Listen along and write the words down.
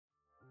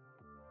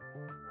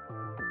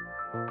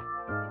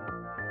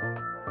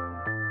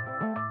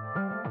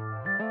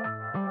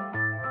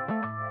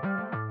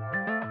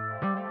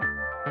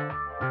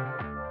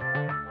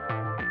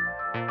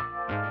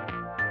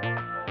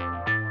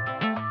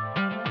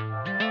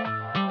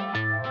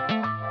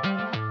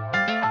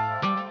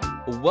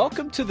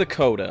Welcome to The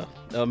Coda,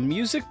 a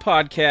music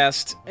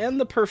podcast and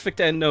the perfect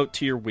end note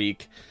to your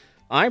week.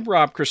 I'm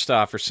Rob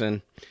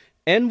Christofferson,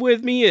 and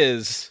with me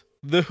is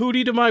the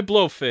Hootie to my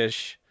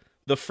Blowfish,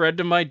 the Fred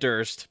to my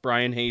Durst,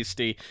 Brian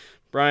Hasty.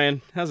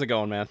 Brian, how's it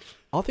going, man?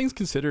 All things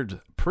considered,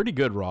 pretty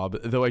good,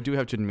 Rob, though I do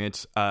have to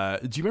admit,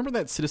 do you remember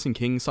that Citizen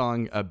King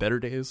song, Better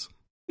Days?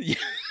 Yeah.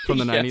 From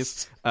the 90s?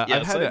 Yes,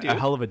 I've had I a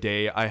hell of a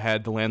day. I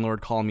had the landlord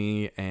call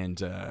me, and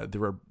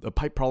there were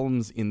pipe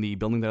problems in the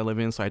building that I live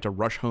in, so I had to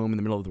rush home in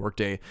the middle of the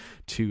workday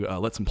to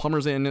let some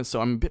plumbers in.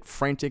 So I'm a bit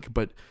frantic,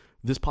 but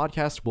this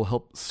podcast will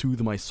help soothe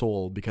my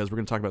soul because we're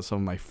going to talk about some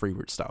of my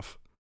favorite stuff.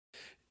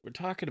 We're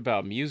talking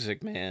about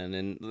music, man,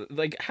 and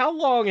like, how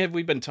long have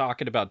we been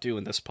talking about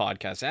doing this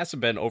podcast? It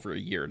hasn't been over a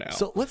year now.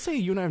 So let's say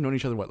you and I have known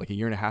each other, like a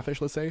year and a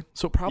half-ish, let's say?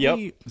 So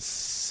probably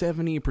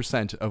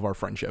 70% of our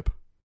friendship.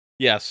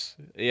 Yes,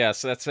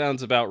 that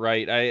sounds about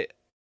right.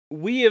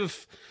 We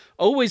have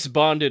always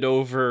bonded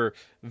over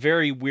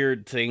very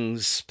weird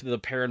things, the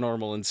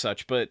paranormal and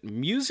such, but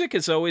music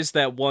is always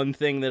that one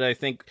thing that I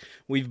think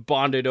we've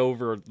bonded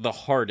over the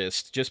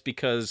hardest, just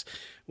because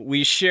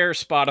we share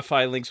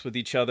Spotify links with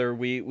each other.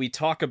 We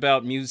talk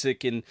about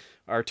music in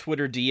our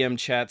Twitter DM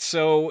chats,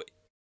 so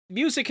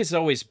music has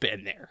always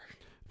been there.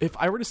 If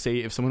I were to say,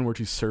 if someone were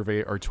to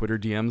survey our Twitter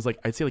DMs,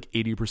 I'd say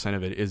 80%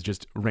 of it is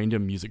just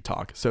random music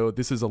talk. So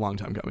this is a long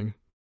time coming.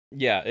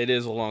 Yeah, it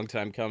is a long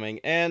time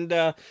coming. And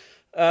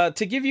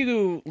to give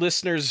you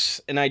listeners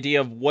an idea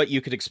of what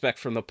you could expect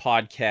from the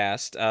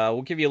podcast,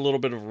 we'll give you a little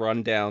bit of a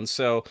rundown.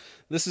 So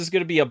this is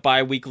going to be a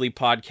bi-weekly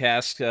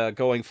podcast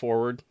going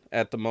forward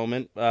at the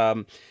moment.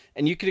 And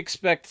you could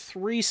expect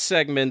 3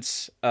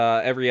 segments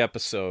every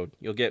episode.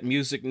 You'll get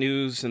music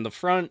news in the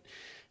front,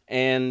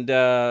 and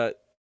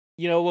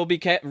we'll be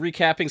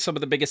recapping some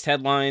of the biggest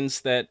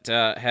headlines that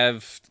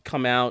have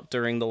come out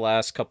during the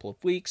last couple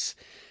of weeks.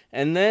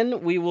 And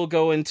then we will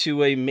go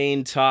into a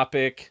main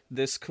topic.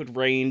 This could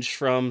range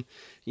from,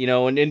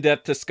 an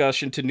in-depth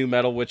discussion to new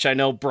metal, which I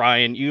know,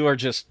 Brian, you are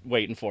just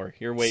waiting for.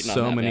 You're waiting on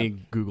that, so many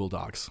man. Google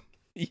Docs.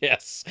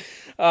 Yes.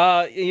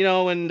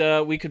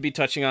 And we could be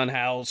touching on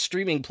how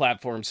streaming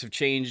platforms have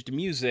changed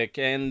music.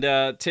 And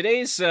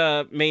today's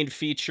main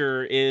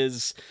feature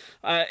is,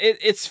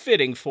 it's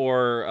fitting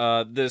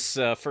for this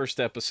first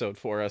episode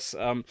for us.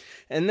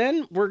 And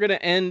then we're going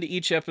to end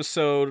each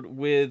episode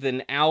with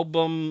an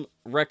album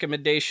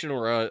recommendation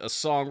or a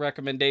song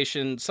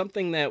recommendation,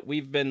 something that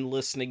we've been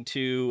listening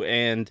to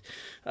and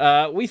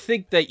we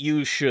think that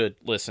you should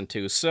listen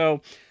to.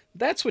 So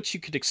that's what you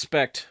could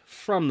expect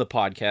from the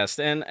podcast,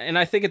 and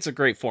I think it's a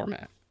great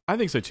format. I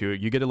think so too.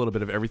 You get a little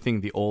bit of everything,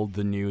 the old,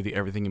 the new, the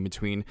everything in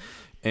between.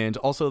 And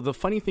also the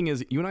funny thing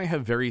is you and I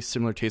have very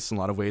similar tastes in a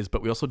lot of ways,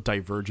 but we also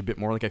diverge a bit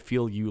more. I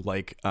feel you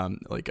like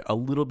a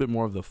little bit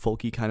more of the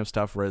folky kind of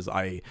stuff, whereas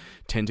I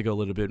tend to go a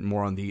little bit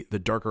more on the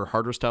darker,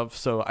 harder stuff.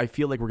 So I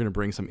feel like we're going to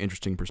bring some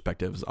interesting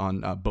perspectives on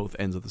both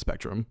ends of the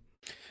spectrum.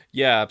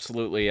 Yeah,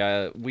 absolutely.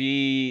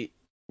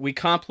 We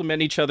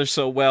complement each other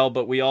so well,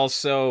 but we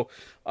also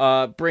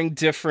bring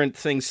different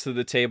things to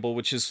the table,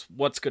 which is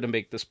what's going to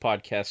make this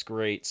podcast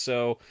great.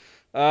 So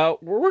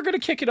we're going to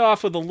kick it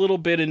off with a little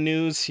bit of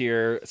news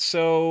here.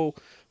 So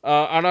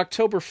on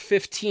October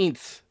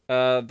 15th,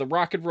 the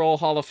Rock and Roll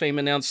Hall of Fame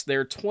announced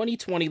their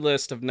 2020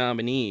 list of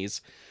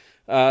nominees.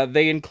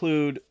 They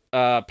include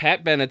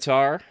Pat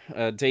Benatar,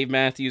 Dave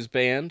Matthews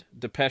Band,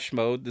 Depeche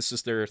Mode. This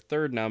is their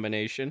 3rd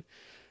nomination.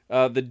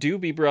 The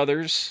Doobie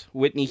Brothers,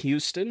 Whitney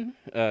Houston,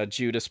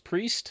 Judas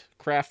Priest,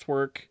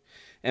 Kraftwerk,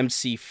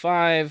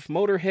 MC5,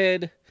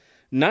 Motorhead,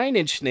 Nine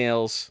Inch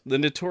Nails, The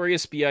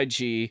Notorious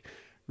B.I.G.,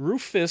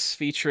 Rufus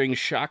featuring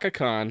Shaka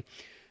Khan,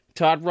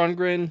 Todd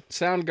Rundgren,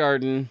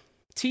 Soundgarden,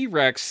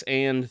 T-Rex,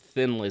 and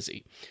Thin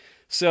Lizzy.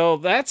 So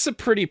that's a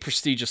pretty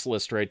prestigious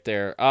list right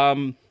there.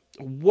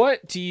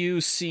 What do you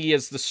see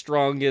as the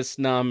strongest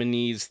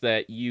nominees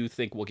that you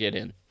think will get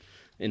in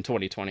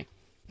 2020?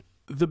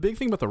 The big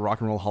thing about the Rock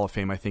and Roll Hall of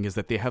Fame, I think, is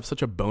that they have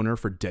such a boner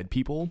for dead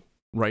people,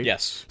 right?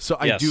 Yes. So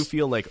I do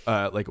feel like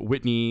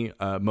Whitney,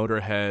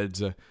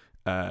 Motorhead,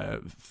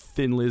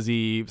 Thin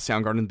Lizzy,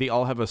 Soundgarden, they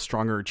all have a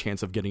stronger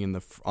chance of getting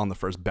on the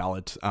first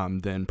ballot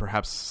than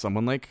perhaps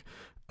someone like,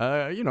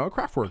 a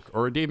Kraftwerk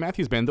or a Dave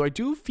Matthews Band. Though I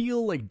do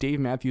feel like Dave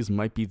Matthews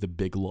might be the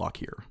big lock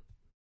here.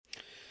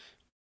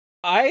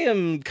 I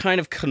am kind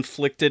of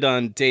conflicted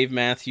on Dave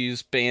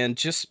Matthews Band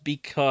just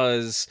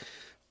because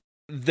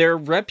their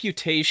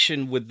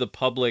reputation with the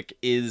public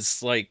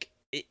is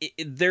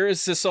there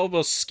is this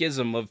almost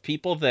schism of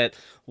people that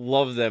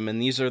love them, and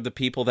these are the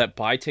people that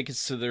buy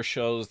tickets to their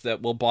shows,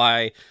 that will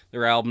buy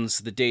their albums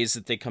the days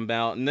that they come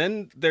out. And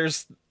then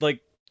there's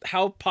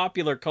how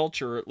popular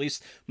culture, or at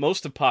least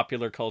most of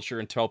popular culture,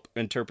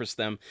 interprets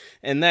them,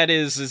 and that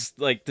is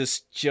this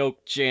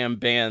joke jam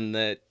band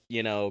that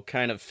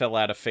kind of fell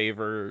out of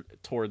favor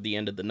toward the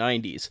end of the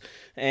 90s.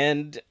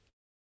 And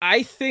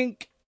I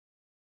think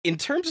in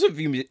terms of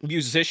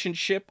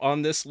musicianship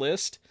on this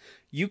list,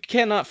 you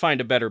cannot find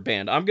a better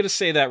band. I'm going to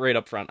say that right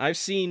up front. I've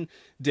seen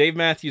Dave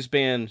Matthews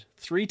Band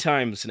 3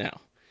 times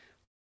now.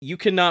 You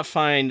cannot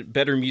find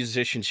better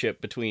musicianship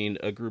between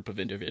a group of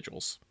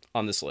individuals.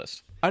 on this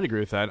list. I'd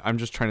agree with that. I'm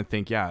just trying to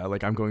think,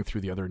 like I'm going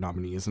through the other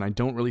nominees, and I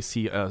don't really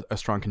see a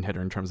strong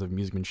contender in terms of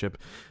musicianship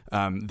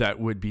that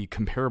would be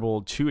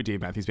comparable to a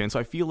Dave Matthews Band. So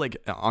I feel like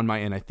on my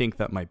end, I think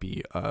that might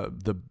be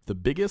the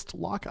biggest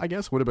lock, I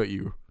guess. What about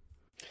you?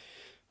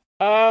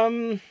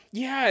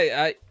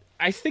 Yeah,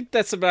 I think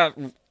that's about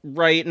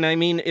right. And I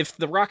mean, if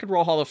the Rock and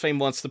Roll Hall of Fame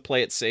wants to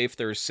play it safe,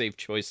 there's a safe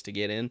choice to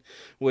get in,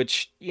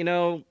 which,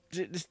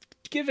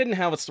 given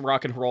how it's the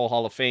Rock and Roll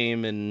Hall of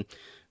Fame and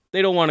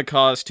they don't want to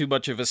cause too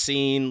much of a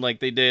scene like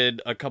they did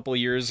a couple of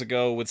years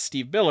ago with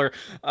Steve Miller.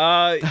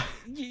 Yeah,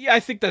 I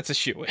think that's a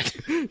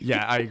shoo-in.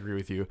 Yeah, I agree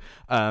with you.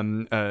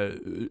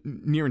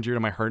 Near and dear to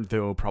my heart,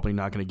 though, probably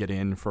not going to get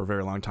in for a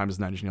very long time is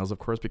Nine Inch Nails, of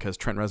course, because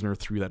Trent Reznor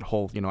threw that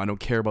whole, I don't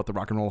care about the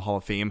Rock and Roll Hall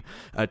of Fame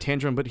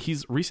tantrum, but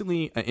he's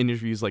recently in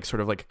interviews sort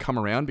of come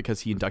around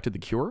because he inducted The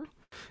Cure.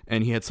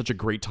 And he had such a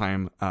great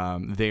time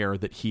there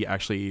that he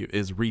actually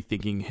is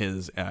rethinking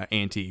his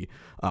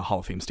anti-Hall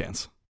of Fame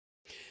stance.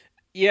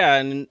 Yeah,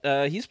 and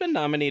he's been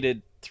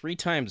nominated 3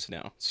 times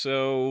now,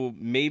 so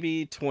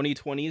maybe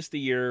 2020 is the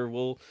year.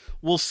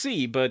 We'll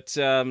see, but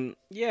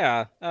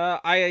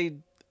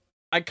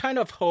I kind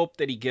of hope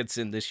that he gets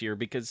in this year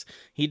because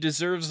he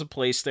deserves a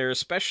place there,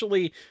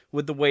 especially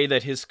with the way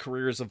that his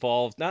career has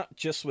evolved, not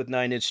just with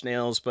Nine Inch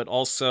Nails, but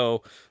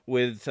also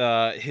with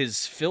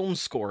his film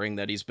scoring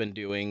that he's been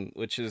doing,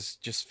 which is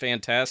just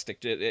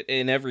fantastic.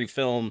 In every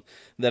film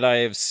that I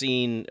have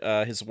seen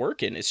his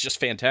work in, it's just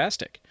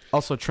fantastic.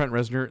 Also, Trent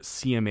Reznor,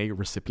 CMA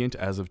recipient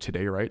as of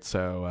today, right?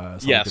 So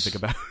something yes. to think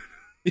about.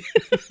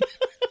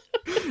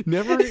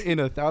 Never in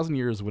 1,000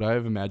 years would I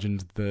have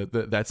imagined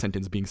that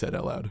sentence being said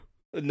out loud.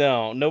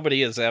 No,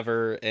 nobody has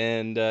ever,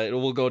 and it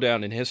will go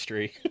down in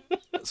history.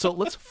 So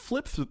let's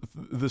flip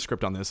the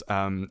script on this.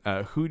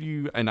 Who do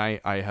you, and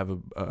I have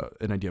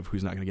an idea of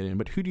who's not going to get in,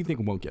 but who do you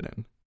think won't get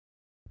in?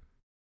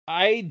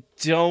 I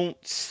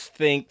don't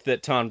think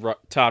that Todd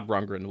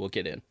Rundgren will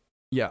get in.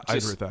 Yeah, I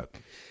agree with that.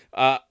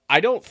 I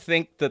don't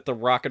think that the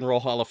Rock and Roll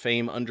Hall of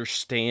Fame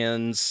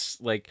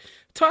understands,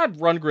 Todd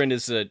Rundgren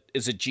is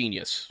a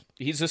genius.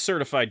 He's a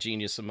certified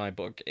genius in my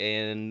book,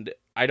 and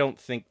I don't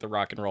think the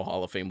Rock and Roll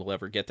Hall of Fame will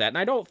ever get that, and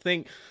I don't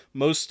think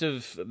most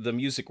of the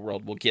music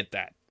world will get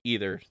that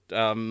either.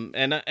 And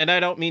I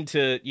don't mean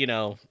to,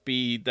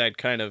 be that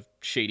kind of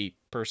shady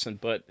person,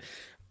 but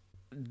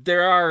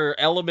there are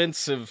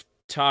elements of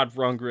Todd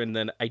Rundgren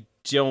that I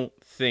don't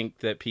think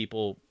that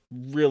people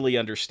really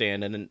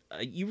understand, and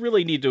you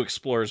really need to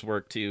explore his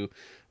work to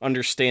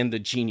understand the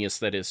genius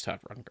that is Todd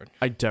Rundgren.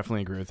 I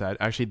definitely agree with that.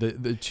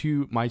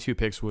 Actually, my two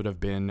picks would have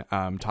been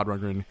Todd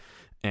Rundgren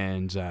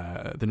and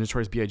the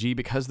Notorious B.I.G.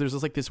 because there's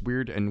this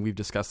weird, and we've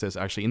discussed this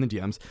actually in the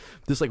DMs,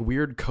 this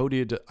weird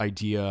coded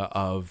idea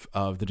of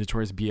the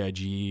Notorious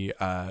B.I.G.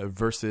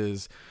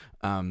 Versus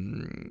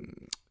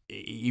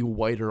a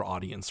wider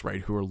audience, right,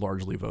 who are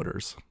largely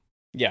voters.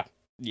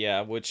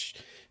 Yeah, which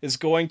is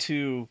going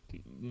to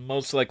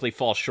most likely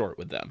fall short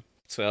with them.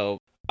 So,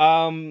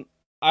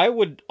 I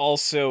would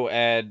also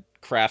add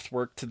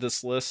Kraftwerk to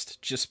this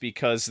list just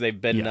because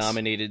they've been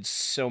nominated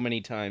so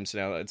many times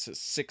now. It's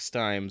 6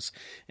 times,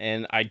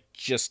 and I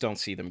just don't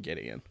see them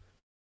getting in.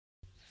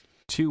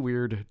 Too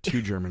weird,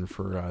 too German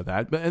for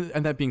that. But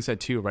and that being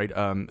said, too, right?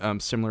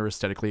 Similar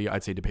aesthetically,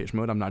 I'd say Depeche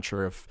Mode. I'm not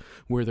sure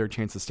where their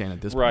chances stand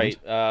at this point.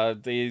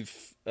 Right. They've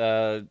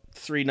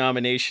 3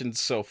 nominations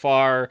so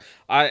far,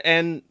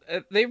 and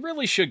they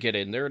really should get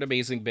in. They're an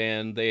amazing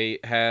band. They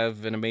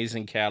have an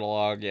amazing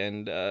catalog,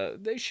 and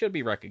they should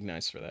be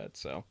recognized for that.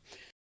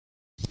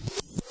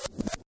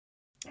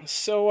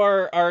 So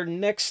our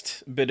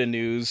next bit of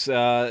news,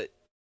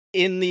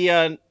 in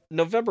the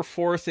November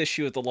 4th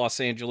issue of the Los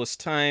Angeles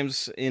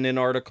Times, in an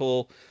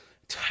article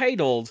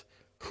titled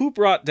 "Who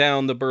Brought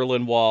Down the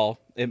Berlin Wall?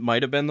 It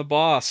Might Have Been the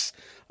Boss,"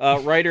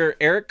 writer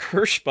Eric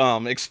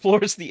Kirschbaum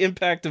explores the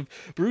impact of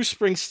Bruce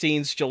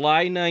Springsteen's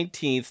July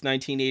 19th,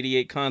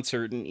 1988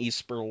 concert in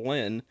East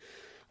Berlin.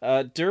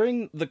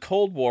 During the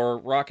Cold War,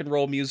 rock and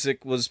roll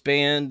music was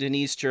banned in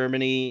East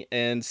Germany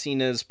and seen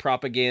as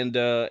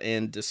propaganda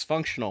and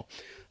dysfunctional.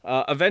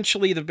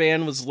 Eventually, the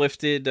ban was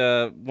lifted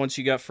once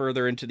you got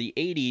further into the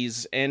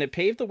 80s, and it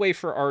paved the way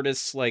for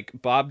artists like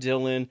Bob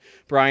Dylan,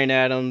 Bryan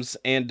Adams,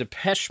 and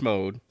Depeche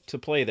Mode to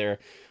play there.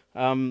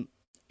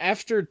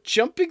 After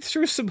jumping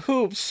through some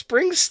hoops,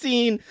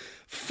 Springsteen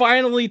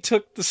finally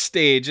took the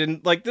stage,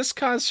 and this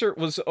concert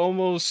was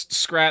almost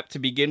scrapped to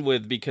begin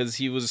with because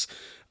he was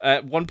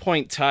at one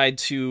point tied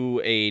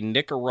to a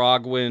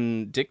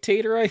Nicaraguan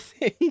dictator, I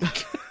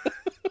think.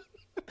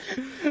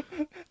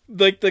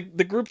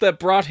 The group that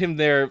brought him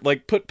there,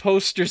 put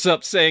posters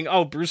up saying,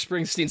 "Oh, Bruce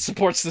Springsteen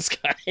supports this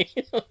guy."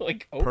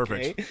 Okay.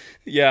 Perfect.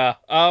 Yeah.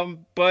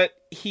 But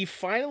he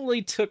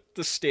finally took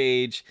the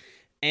stage,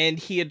 and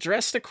he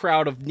addressed a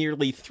crowd of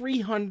nearly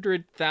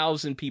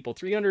 300,000 people.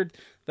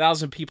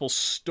 300,000 people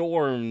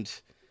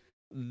stormed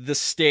the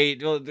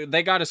stage.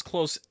 They got as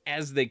close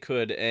as they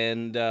could,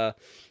 and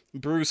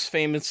Bruce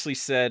famously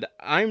said,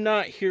 "I'm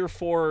not here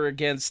for or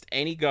against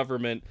any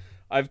government.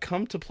 I've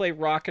come to play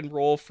rock and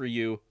roll for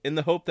you in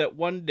the hope that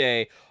one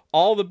day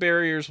all the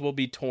barriers will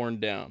be torn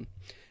down."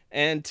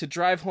 And to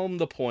drive home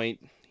the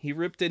point, he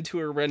ripped into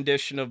a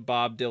rendition of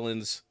Bob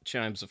Dylan's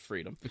Chimes of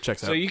Freedom. It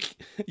checks out. So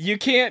you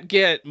can't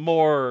get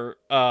more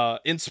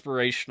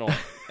inspirational,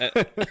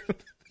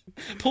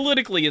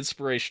 politically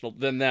inspirational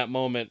than that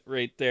moment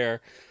right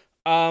there.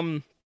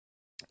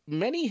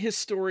 Many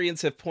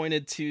historians have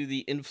pointed to the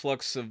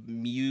influx of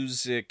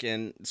music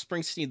and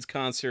Springsteen's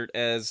concert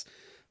as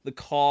the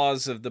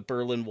cause of the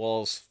Berlin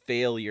Wall's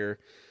failure.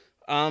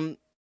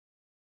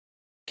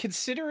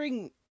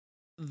 Considering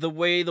the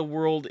way the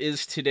world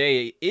is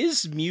today,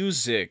 is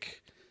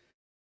music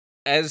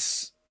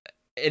is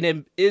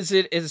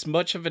it as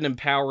much of an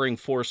empowering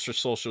force for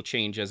social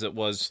change as it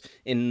was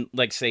in,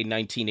 like, say,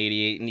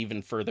 1988 and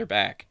even further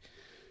back?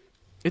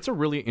 It's a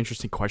really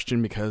interesting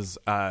question because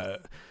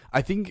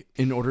I think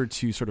in order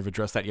to sort of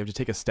address that, you have to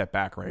take a step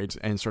back, right?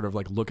 And sort of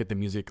like look at the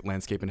music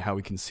landscape and how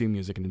we consume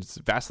music. And it's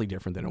vastly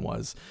different than it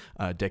was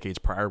decades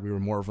prior. We were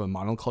more of a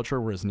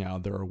monoculture, whereas now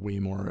there are way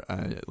more,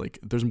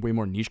 there's way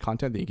more niche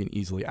content that you can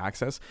easily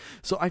access.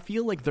 So I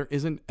feel like there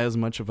isn't as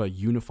much of a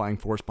unifying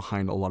force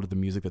behind a lot of the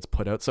music that's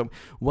put out. So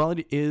while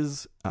it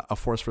is a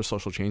force for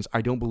social change,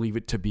 I don't believe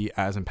it to be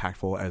as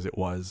impactful as it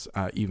was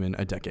even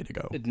a decade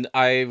ago.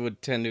 I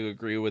would tend to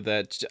agree with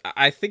that.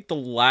 I think the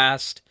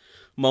last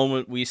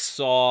moment we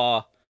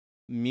saw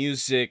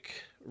music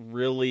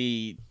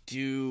really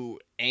do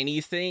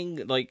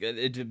anything, like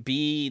it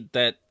be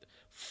that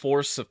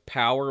force of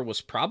power,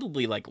 was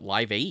probably like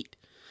Live 8.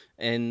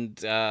 And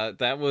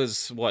that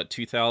was what,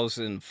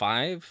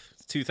 2005,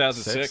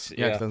 2006?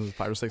 Yeah,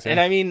 2005 or 6. Yeah. And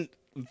I mean,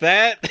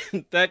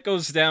 that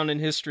goes down in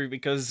history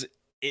because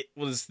it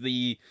was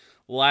the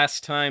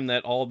last time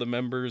that all the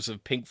members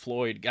of Pink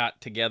Floyd got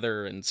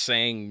together and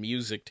sang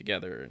music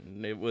together,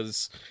 and it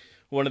was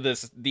one of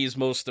these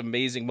most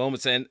amazing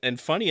moments.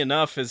 And funny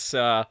enough is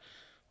I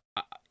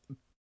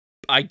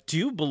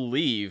do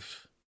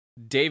believe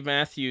Dave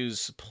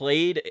Matthews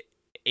played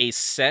a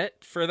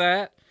set for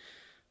that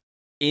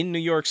in New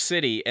York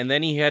City, and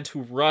then he had to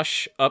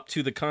rush up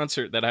to the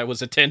concert that I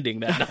was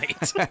attending that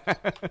night.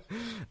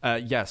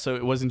 Yeah, so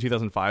it was in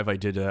 2005.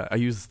 I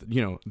used,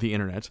 the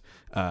internet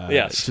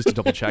yes. just to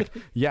double check.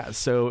 Yeah,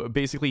 so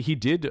basically he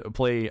did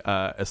play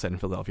a set in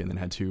Philadelphia and then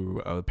had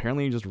to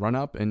apparently just run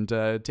up and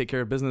take care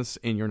of business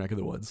in your neck of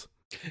the woods.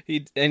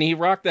 He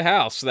rocked the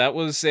house. That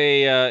was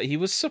he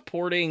was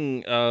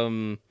supporting,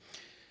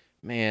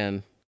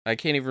 man, I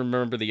can't even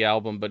remember the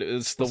album, but it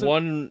was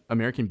one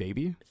American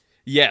Baby?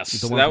 Yes,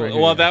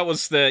 that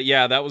was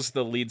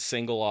the lead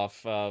single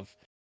off of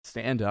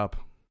Stand Up.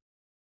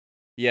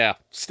 Yeah,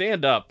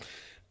 Stand Up.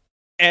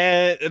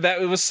 And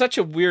it was such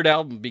a weird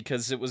album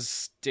because it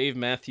was Dave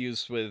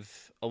Matthews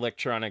with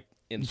electronic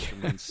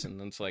instruments,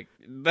 and it's like,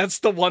 that's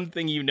the one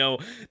thing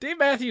Dave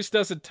Matthews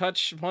doesn't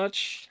touch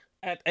much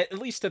at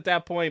least at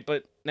that point,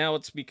 but now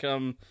it's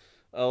become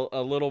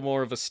a little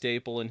more of a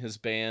staple in his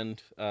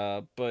band.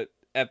 But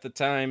at the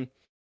time,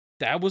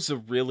 that was a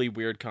really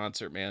weird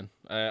concert, man.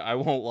 I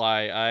won't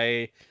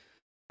lie.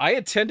 I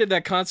attended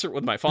that concert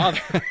with my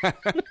father.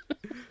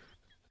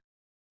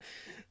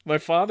 My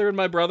father and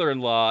my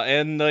brother-in-law.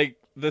 And like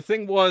the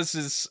thing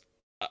is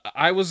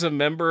I was a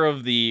member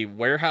of the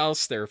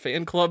Warehouse, their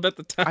fan club at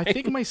the time. I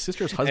think my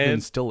sister's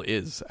husband still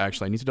is,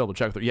 actually. I need to double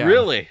check. Yeah.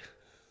 Really?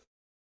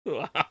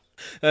 Wow.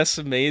 That's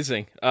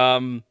amazing.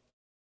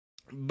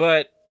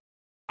 But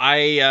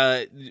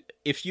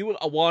if you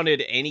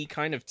wanted any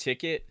kind of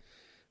ticket,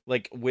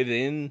 like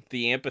within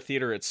the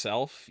amphitheater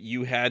itself,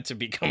 you had to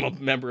become a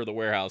member of the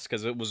Warehouse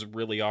because it was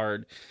really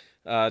hard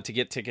to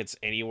get tickets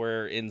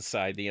anywhere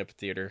inside the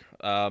amphitheater.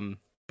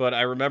 But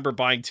I remember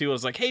buying two. I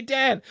was like, "Hey,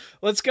 Dad,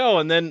 let's go!"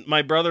 And then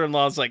my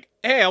brother-in-law's like,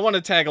 "Hey, I want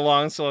to tag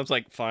along." So I was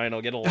like, "Fine,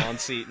 I'll get a lawn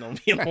seat and I'll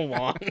be on the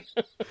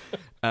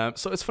lawn."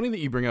 So it's funny that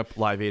you bring up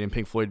Live 8 and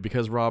Pink Floyd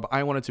because, Rob,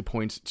 I wanted to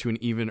point to an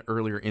even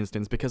earlier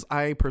instance because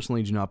I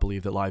personally do not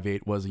believe that Live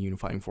 8 was a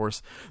unifying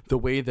force the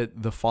way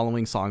that the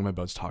following song I'm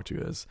about to talk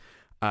to is.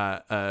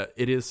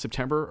 It is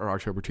September or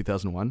October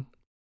 2001.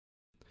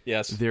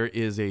 Yes. There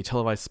is a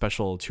televised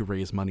special to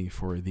raise money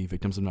for the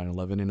victims of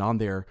 9/11, and on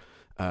there,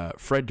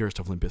 Fred Durst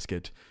of Limp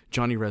Bizkit,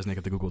 Johnny Resnick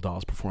of the Goo Goo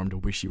Dolls performed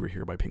 "Wish You Were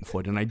Here" by Pink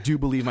Floyd, and I do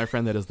believe, my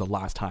friend, that is the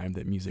last time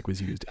that music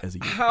was used as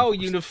a How force.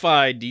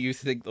 Unified do you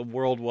think the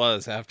world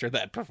was after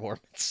that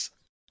performance?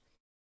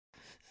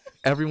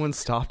 Everyone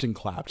stopped and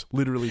clapped,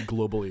 literally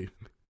globally.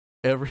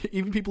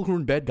 Even people who were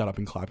in bed got up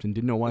and clapped and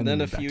didn't know why. And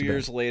then a few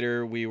years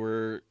later, we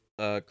were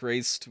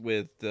graced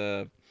with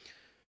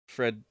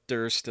Fred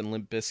Durst and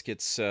Limp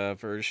Bizkit's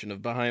version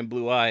of Behind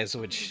Blue Eyes,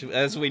 which,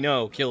 as we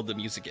know, killed the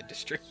music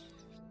industry.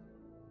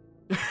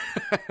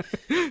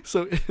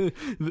 So,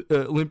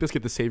 Limp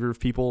Bizkit, the savior of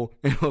people,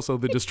 and also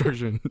the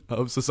destruction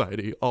of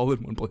society, all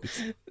in one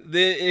place.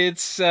 The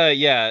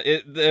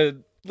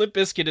Limp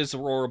Bizkit is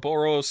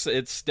Ouroboros.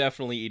 It's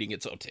definitely eating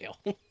its own tail.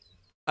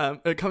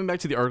 Coming back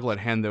to the article at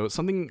hand, though,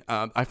 something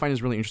I find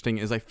is really interesting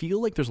is I feel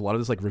like there's a lot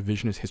of this like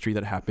revisionist history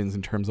that happens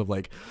in terms of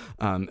like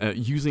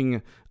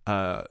using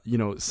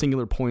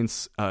singular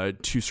points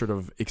to sort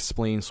of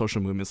explain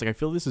social movements. Like I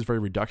feel this is very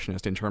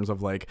reductionist in terms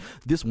of like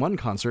this one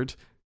concert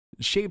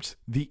shaped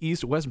the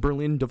East-West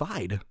Berlin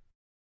divide.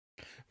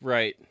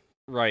 Right.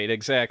 Right,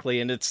 exactly.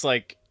 And it's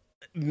like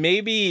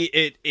maybe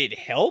it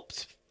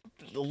helped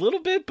a little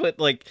bit, but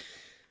like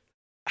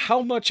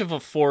how much of a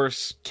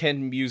force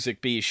can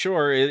music be?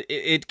 Sure,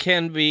 it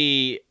can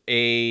be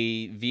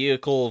a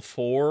vehicle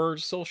for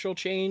social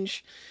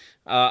change.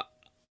 Uh,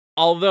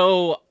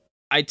 although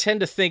I tend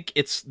to think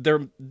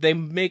they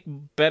make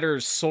better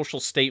social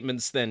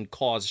statements than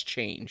cause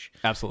change,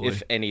 Absolutely.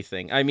 if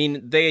anything. I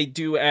mean, they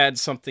do add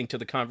something to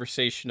the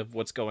conversation of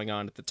what's going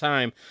on at the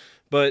time,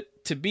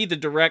 but to be the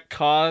direct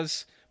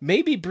cause,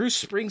 maybe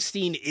Bruce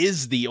Springsteen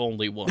is the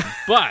only one.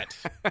 But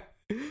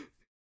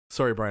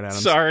Sorry, Brian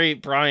Adams. sorry,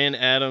 Brian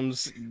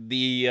Adams,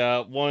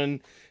 the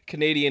one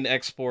Canadian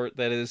export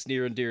that is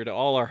near and dear to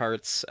all our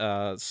hearts.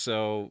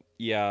 So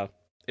yeah,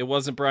 it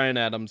wasn't Brian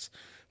Adams,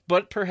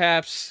 but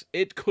perhaps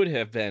it could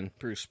have been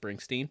Bruce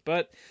Springsteen.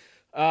 But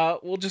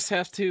we'll just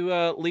have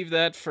to leave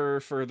that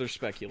for further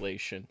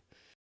speculation.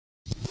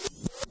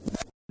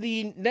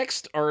 The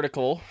next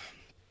article,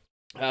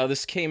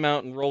 this came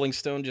out in Rolling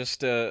Stone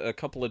just a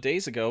couple of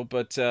days ago,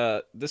 but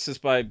this is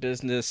by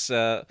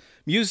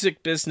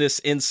music business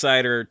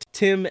insider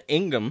Tim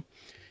Ingham.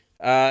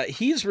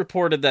 He's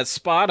reported that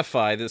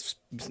Spotify,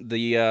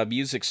 the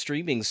music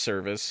streaming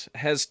service,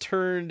 has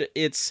turned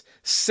its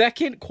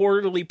second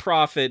quarterly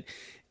profit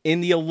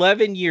in the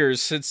 11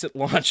 years since it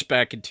launched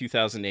back in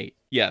 2008.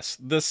 Yes,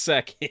 the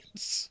second.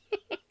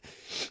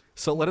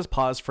 So let us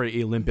pause for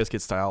a Limp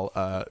Bizkit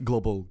style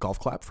global golf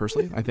clap.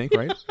 Firstly, I think,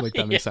 right? Like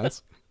that makes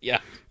sense. Yeah.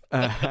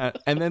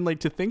 And then like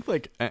to think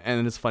like,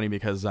 and it's funny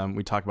because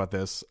we talk about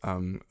this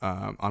on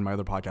my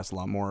other podcast a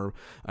lot more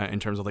in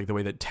terms of like the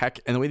way that tech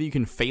and the way that you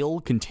can fail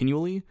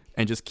continually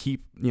and just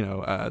keep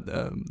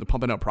the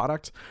pumping out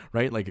product,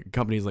 right? Like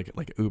companies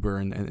like Uber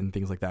and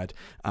things like that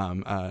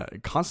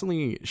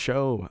constantly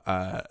show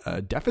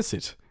a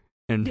deficit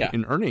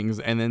in earnings,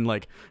 and then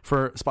like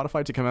for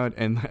Spotify to come out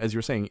and, as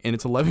you're saying, in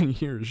its 11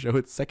 years show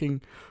its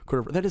second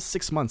quarter, that is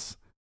 6 months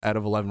out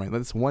of 11, right?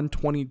 That's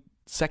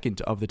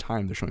 1/22 of the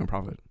time they're showing a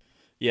profit.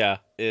 Yeah,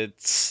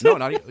 it's no,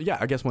 not yeah,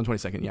 I guess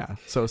 1/22. Yeah,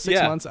 so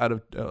 6 months out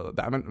of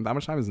that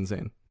much time is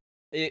insane.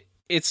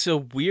 It's a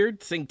weird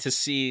thing to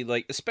see,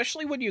 like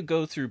especially when you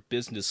go through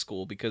business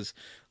school, because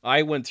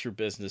I went through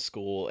business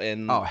school,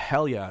 and oh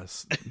hell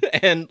yes,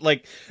 and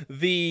like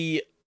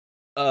the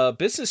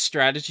business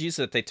strategies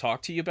that they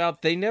talk to you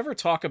about, they never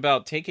talk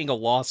about taking a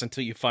loss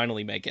until you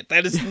finally make it.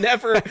 That has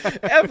never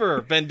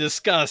ever been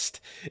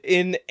discussed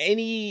in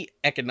any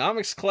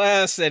economics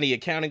class, any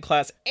accounting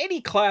class,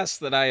 any class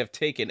that I have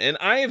taken. And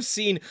I have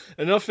seen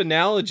enough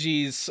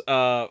analogies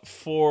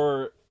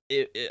for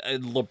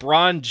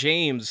LeBron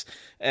James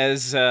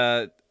as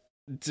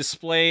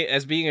display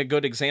as being a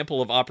good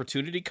example of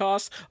opportunity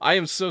cost. I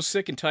am so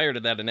sick and tired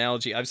of that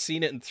analogy. I've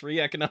seen it in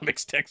 3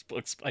 economics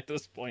textbooks by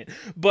this point.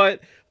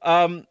 But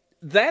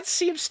that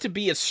seems to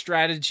be a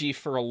strategy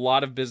for a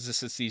lot of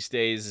businesses these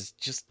days, is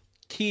just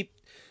keep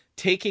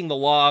taking the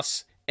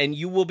loss, and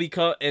you will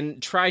become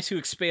and try to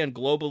expand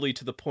globally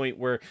to the point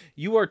where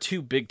you are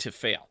too big to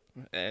fail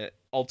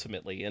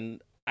ultimately.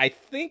 And I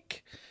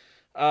think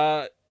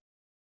Spotify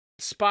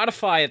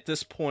at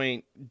this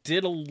point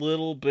did a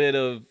little bit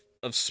of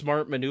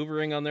smart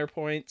maneuvering on their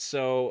point.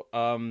 So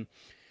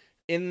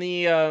in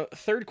the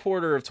third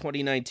quarter of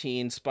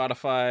 2019,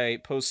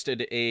 Spotify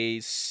posted a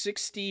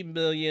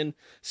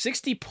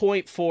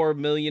 $60.4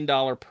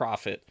 million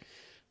profit,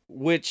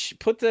 which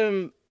put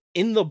them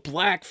in the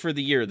black for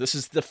the year. This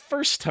is the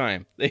first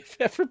time they've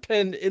ever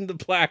been in the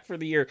black for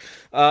the year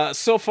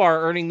so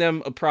far, earning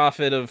them a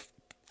profit of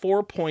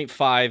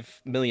 $4.5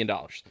 million.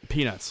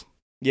 Peanuts.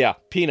 Yeah,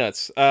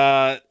 peanuts.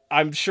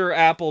 I'm sure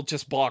Apple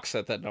just balks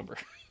at that number.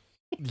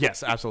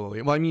 Yes,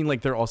 absolutely. Well, I mean,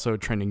 like they're also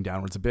trending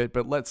downwards a bit,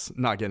 but let's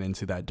not get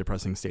into that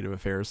depressing state of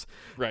affairs.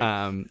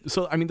 Right.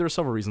 So, I mean, there are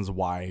several reasons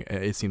why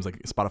it seems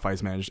like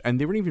Spotify's managed, and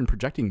they weren't even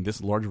projecting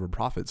this large of a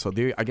profit. So,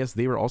 I guess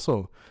they were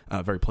also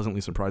very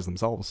pleasantly surprised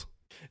themselves.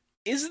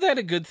 Is that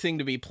a good thing,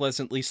 to be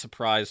pleasantly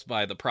surprised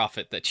by the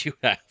profit that you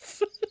have?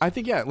 I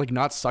think, yeah, like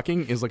not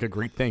sucking is like a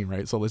great thing,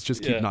 right? So let's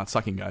just keep not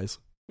sucking, guys.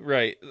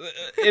 Right.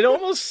 It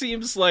almost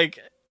seems like,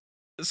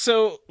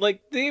 so like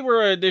they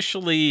were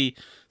initially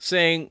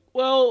saying,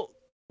 well,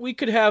 we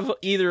could have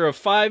either a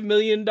 $5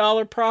 million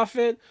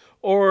profit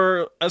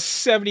or a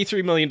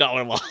 $73 million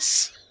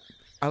loss.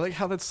 I like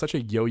how that's such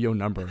a yo-yo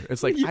number.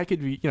 It's like I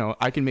could be,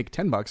 I can make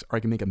 $10 or I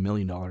can make $1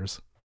 million.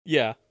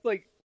 Yeah,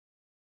 like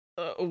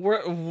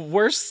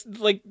where's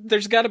like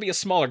there's got to be a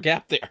smaller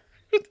gap there.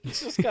 There's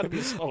just got to be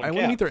a smaller gap. I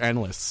want to meet their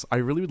analysts. I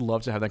really would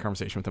love to have that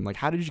conversation with them. Like,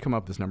 how did you come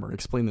up with this number?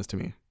 Explain this to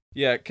me.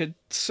 Yeah, could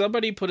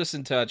somebody put us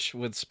in touch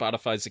with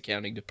Spotify's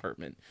accounting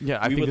department? Yeah,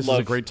 I think this is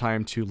a great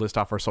time to list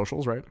off our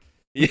socials, right?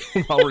 Yeah.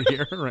 While we're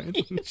here, right?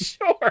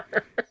 Sure.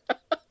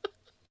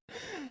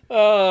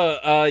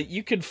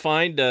 You can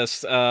find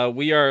us.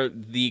 We are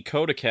the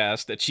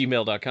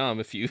codacast@gmail.com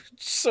if you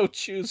so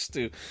choose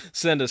to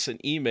send us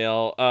an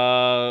email.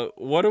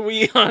 What are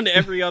we on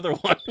every other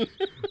one?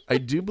 I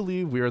do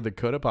believe we are the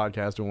Coda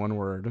Podcast in one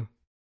word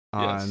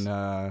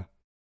on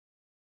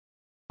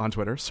on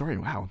Twitter. Sorry,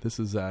 wow, this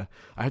is I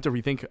have to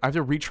rethink. I have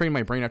to retrain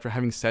my brain after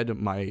having said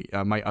my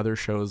my other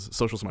shows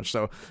social so much.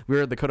 So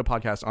we're the Coda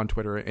Podcast on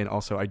Twitter, and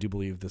also I do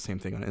believe the same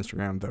thing on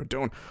Instagram. Though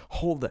don't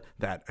hold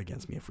that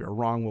against me. If we are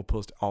wrong, we'll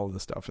post all of the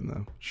stuff in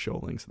the show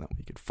links, so that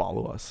you could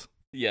follow us.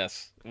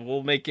 Yes,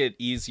 we'll make it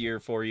easier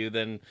for you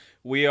than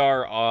we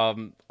are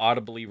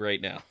audibly right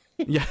now.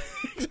 Yeah,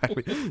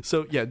 exactly.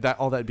 So yeah,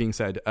 all that being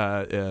said,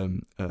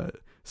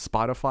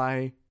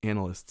 Spotify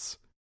analysts,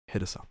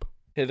 hit us up.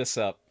 Hit us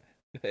up.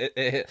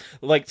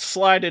 Like,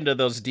 slide into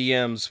those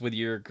DMs with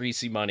your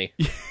greasy money.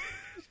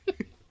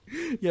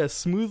 Yeah,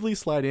 smoothly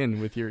slide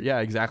in with your, yeah,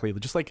 exactly.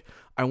 Just like,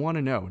 I want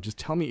to know.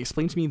 Just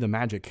explain to me the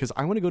magic, because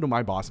I want to go to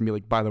my boss and be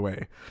like, by the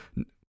way,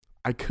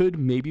 I could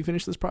maybe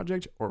finish this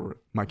project, or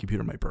my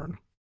computer might burn.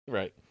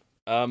 Right.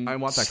 I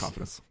want that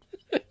confidence.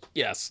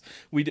 Yes,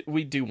 we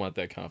do want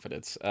that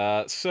confidence.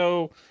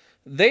 So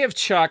they have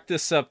chalked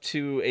this up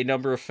to a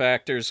number of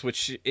factors,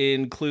 which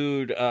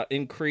include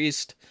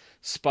increased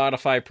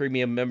Spotify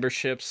premium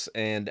memberships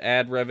and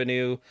ad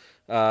revenue,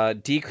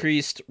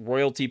 decreased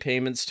royalty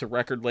payments to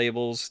record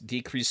labels,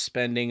 decreased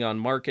spending on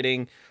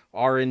marketing,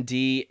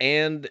 R&D,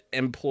 and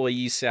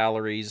employee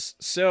salaries.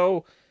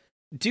 So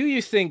do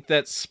you think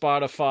that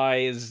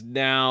Spotify is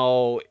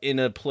now in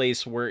a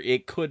place where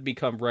it could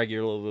become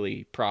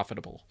regularly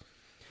profitable?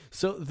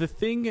 So the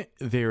thing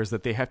there is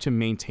that they have to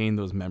maintain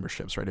those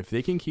memberships, right? If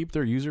they can keep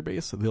their user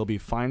base, they'll be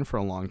fine for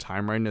a long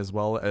time, right? And as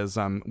well as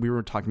we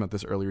were talking about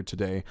this earlier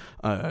today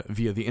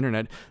via the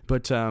internet,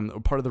 but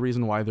part of the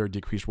reason why there are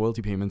decreased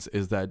royalty payments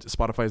is that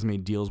Spotify has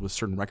made deals with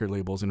certain record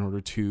labels in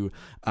order to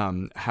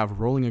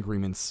have rolling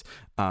agreements,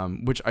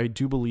 which I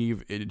do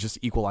believe it just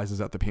equalizes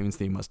out the payments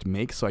they must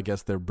make. So I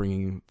guess they're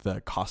bringing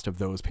the cost of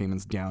those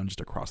payments down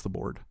just across the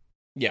board.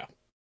 Yeah.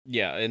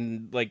 Yeah,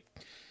 and like...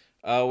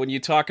 when you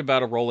talk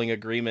about a rolling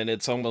agreement,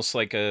 it's almost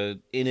like an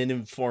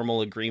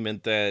informal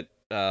agreement that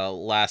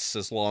lasts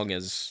as long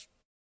as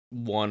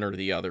one or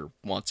the other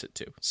wants it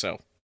to. So,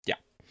 yeah.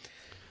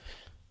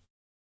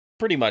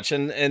 Pretty much.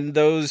 And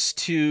those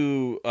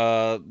two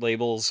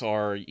labels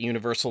are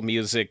Universal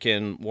Music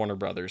and Warner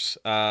Brothers.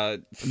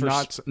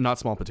 Not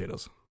Small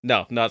Potatoes.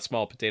 No, not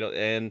Small Potato.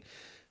 And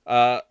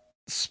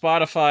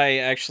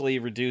Spotify actually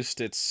reduced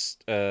its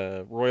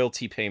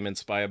royalty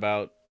payments by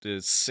about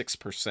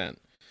 6%.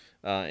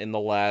 In the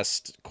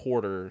last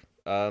quarter.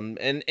 And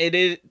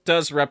it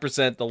does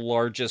represent the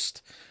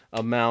largest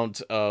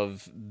amount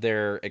of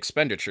their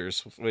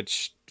expenditures,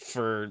 which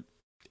for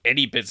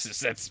any business,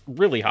 that's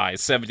really high,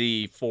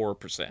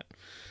 74%.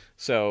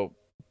 So,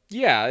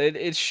 yeah,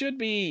 it should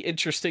be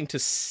interesting to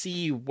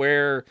see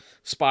where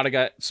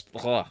Spotify...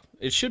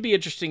 It should be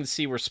interesting to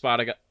see where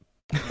Spotify...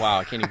 Wow,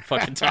 I can't even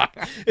fucking talk.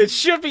 It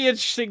should be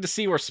interesting to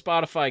see where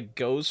Spotify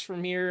goes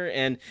from here,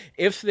 and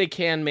if they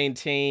can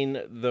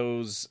maintain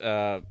those...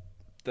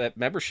 that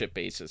membership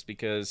basis,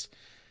 because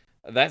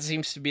that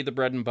seems to be the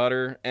bread and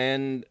butter,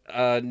 and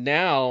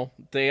now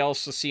they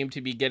also seem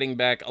to be getting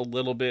back a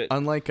little bit.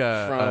 Unlike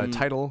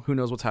Tidal, who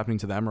knows what's happening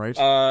to them, right?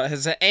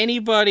 Has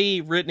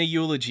anybody written a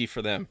eulogy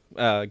for them?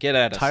 Get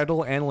at us.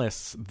 Tidal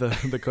analysts,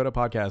 the Coda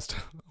Podcast,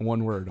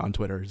 one word on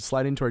Twitter.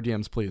 Slide into our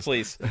DMs, please.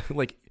 Please.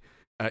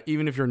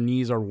 Even if your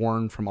knees are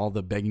worn from all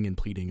the begging and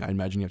pleading, I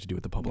imagine you have to do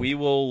with the public. We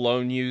will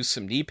loan you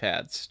some knee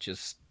pads.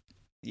 Just,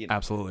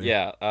 absolutely,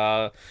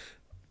 yeah.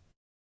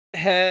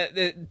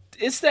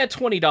 Is that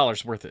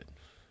 $20 worth it?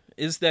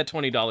 Is that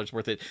 $20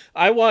 worth it?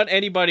 I want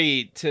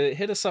anybody to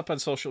hit us up on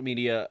social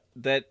media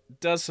that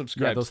does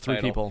subscribe. Yeah, those to three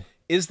Tidal. people.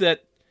 Is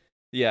that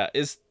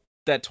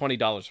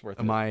 $20 worth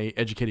it? My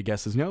educated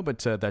guess is no, but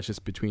that's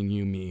just between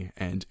you, me,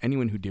 and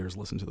anyone who dares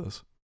listen to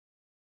this.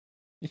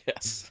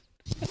 Yes.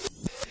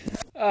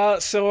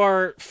 So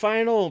our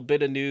final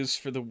bit of news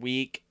for the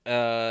week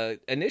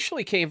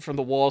initially came from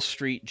the Wall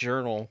Street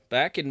Journal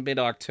back in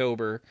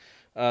mid-October.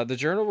 The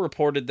Journal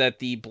reported that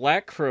the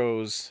Black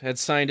Crowes had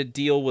signed a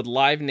deal with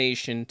Live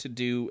Nation to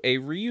do a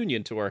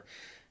reunion tour.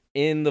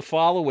 In the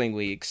following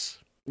weeks,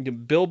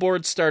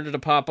 billboards started to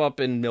pop up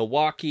in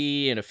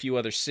Milwaukee and a few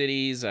other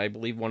cities. I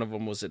believe one of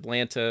them was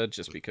Atlanta,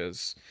 just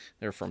because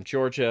they're from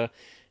Georgia.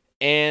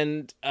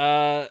 And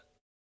on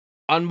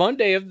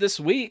Monday of this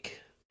week,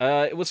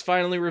 it was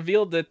finally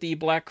revealed that the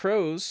Black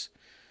Crowes,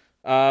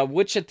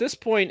 which at this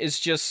point is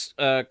just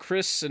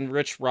Chris and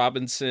Rich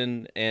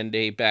Robinson and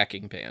a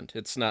backing band.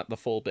 It's not the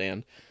full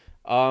band.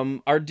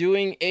 Are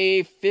doing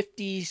a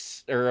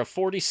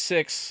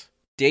 46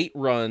 date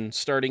run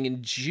starting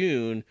in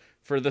June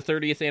for the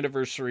 30th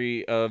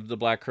anniversary of the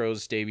Black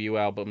Crowes' debut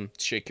album,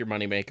 Shake Your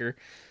Moneymaker.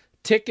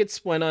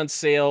 Tickets went on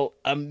sale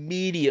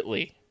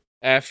immediately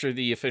after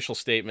the official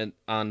statement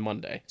on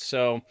Monday.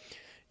 So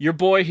your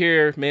boy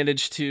here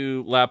managed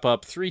to lap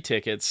up 3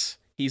 tickets.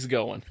 He's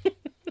going.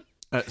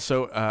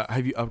 So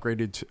have you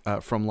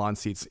upgraded from lawn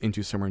seats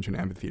into somewhere into an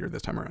amphitheater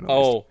this time around?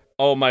 Oh,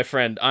 my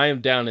friend, I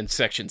am down in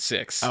section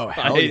 6. Oh,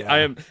 hell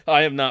yeah.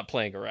 I am not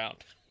playing around.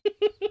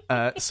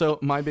 So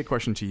my big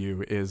question to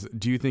you is,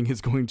 do you think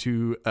it's going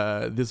to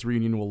this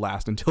reunion will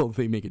last until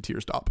they make it to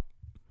your stop?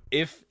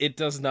 If it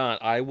does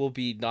not, I will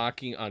be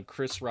knocking on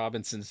Chris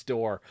Robinson's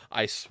door.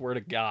 I swear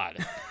to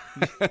God.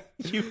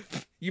 you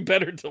you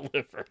better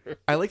deliver.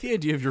 I like the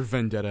idea of your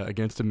vendetta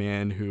against a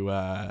man who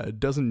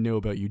doesn't know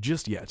about you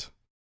just yet.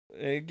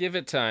 Give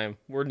it time.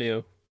 We're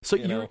new. So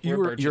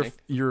we're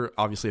you're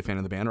obviously a fan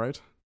of the band,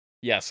 right?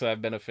 Yes,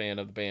 I've been a fan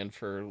of the band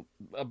for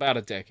about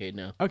a decade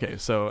now. Okay,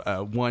 so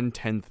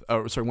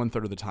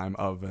 1/3 of the time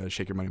of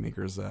Shake Your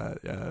Moneymaker's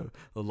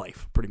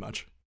life, pretty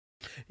much.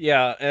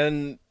 Yeah,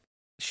 and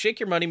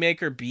Shake Your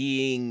Moneymaker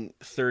being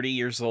 30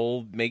 years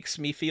old makes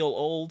me feel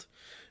old.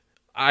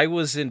 I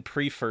was in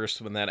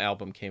pre-first when that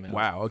album came out.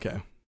 Wow,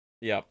 okay.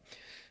 Yeah.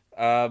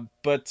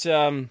 But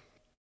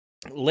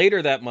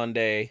later that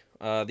Monday,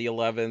 the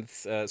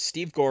 11th,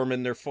 Steve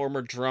Gorman, their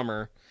former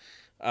drummer,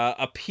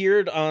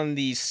 appeared on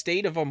the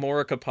State of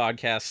Amorica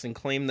podcast and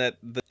claimed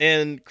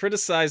and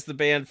criticized the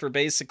band for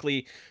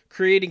basically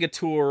creating a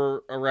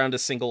tour around a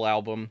single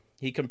album.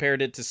 He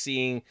compared it to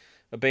seeing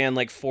a band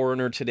like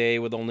Foreigner today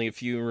with only a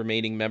few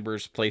remaining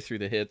members play through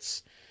the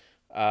hits.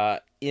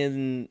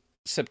 In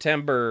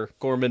September,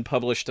 Gorman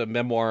published a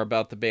memoir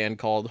about the band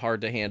called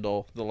Hard to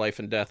Handle, The Life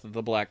and Death of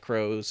the Black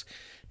Crowes.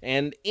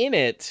 And in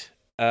it,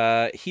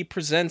 he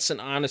presents an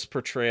honest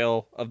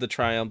portrayal of the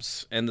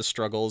triumphs and the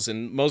struggles,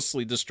 and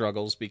mostly the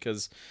struggles,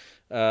 because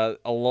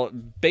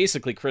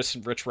basically Chris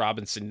and Rich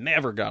Robinson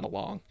never got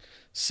along.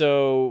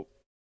 So,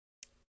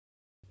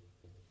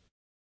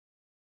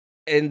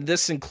 and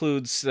this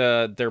includes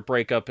their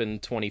breakup in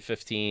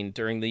 2015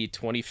 during the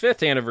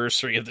 25th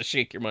anniversary of the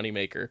Shake Your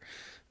Moneymaker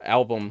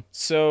album.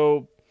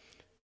 So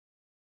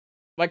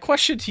my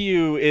question to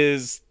you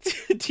is,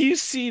 do you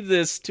see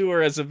this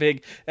tour as a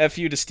big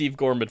FU to Steve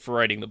Gorman for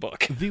writing the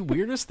book? The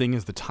weirdest thing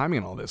is the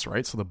timing on all this,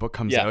 right? So the book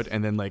comes out,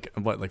 and then like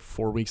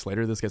 4 weeks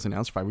later, this gets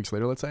announced. 5 weeks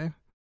later, let's say.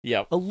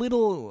 Yeah, a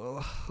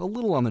little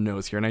on the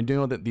nose here, and I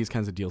know that these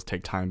kinds of deals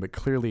take time, but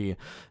clearly,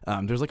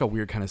 there's like a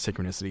weird kind of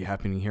synchronicity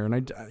happening here.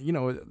 And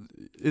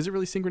is it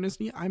really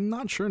synchronicity? I'm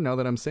not sure now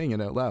that I'm saying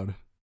it out loud.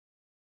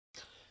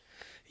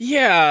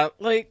 Yeah,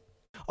 like.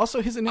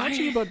 Also, his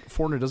analogy about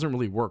Foreigner doesn't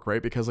really work,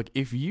 right? Because like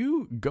if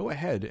you go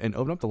ahead and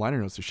open up the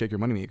liner notes to Shake Your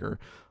Moneymaker,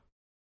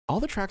 all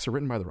the tracks are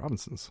written by the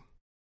Robinsons.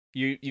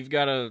 You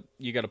got a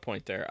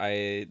point there.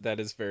 That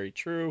is very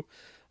true.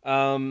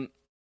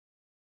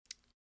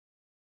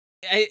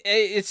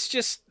 It's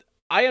just,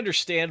 I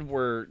understand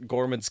where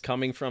Gorman's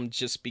coming from,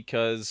 just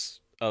because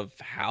of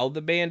how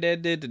the band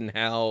ended and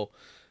how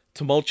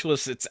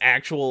tumultuous its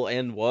actual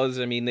end was.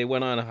 I mean, they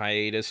went on a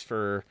hiatus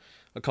for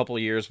a couple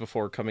of years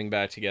before coming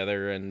back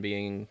together and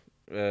being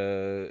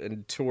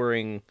and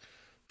touring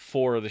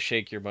for the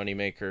Shake Your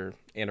Moneymaker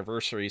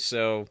anniversary.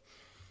 So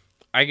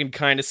I can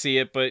kind of see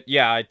it, but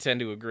yeah, I tend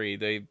to agree.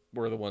 They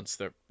were the ones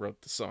that wrote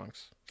the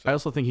songs. So. I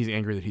also think he's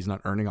angry that he's not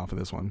earning off of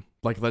this one.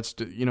 Like, that's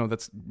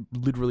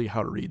literally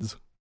how it reads.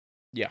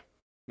 Yeah,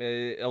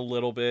 a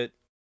little bit.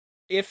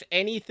 If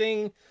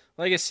anything,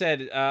 like I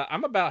said,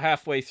 I'm about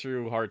halfway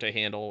through Hard to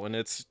Handle, and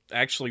it's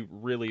actually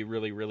really,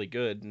 really, really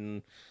good.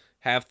 And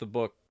half the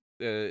book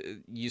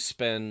you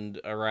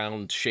spend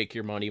around Shake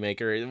Your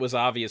Moneymaker. It was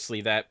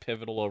obviously that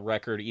pivotal a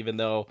record, even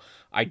though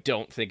I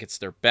don't think it's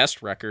their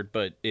best record,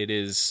 but it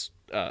is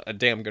a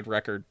damn good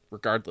record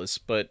regardless.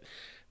 But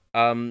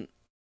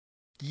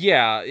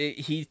yeah,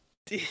 he's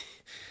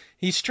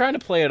trying to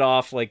play it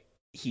off like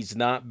he's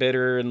not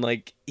bitter, and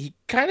like he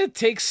kind of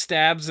takes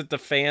stabs at the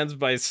fans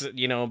by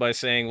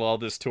saying, well,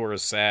 this tour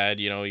is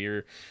sad,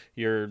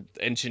 you're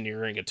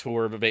engineering a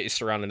tour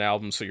based around an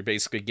album, so you're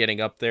basically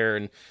getting up there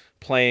and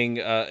playing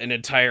an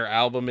entire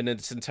album in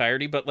its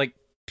entirety. But like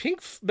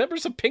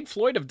members of Pink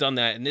Floyd have done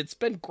that, and it's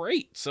been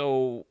great.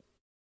 So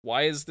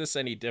why is this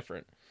any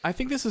different? I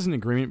think this is an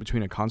agreement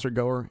between a concert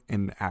goer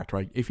and an act,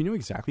 right? If you know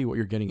exactly what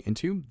you're getting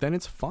into, then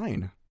it's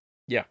fine.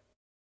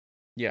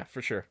 Yeah,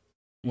 for sure.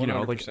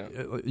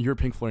 100%. Like your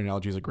Pink Floyd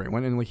analogy is a great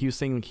one, and like he was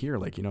saying, like here,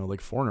 like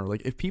like Foreigner,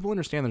 like if people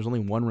understand there's only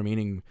one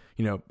remaining,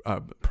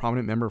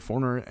 prominent member of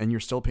Foreigner, and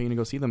you're still paying to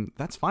go see them,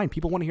 that's fine.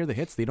 People want to hear the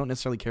hits; they don't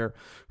necessarily care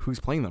who's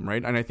playing them,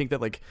 right? And I think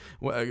that like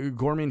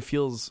Gorman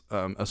feels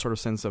a sort of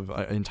sense of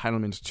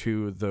entitlement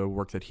to the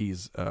work that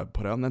he's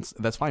put out, and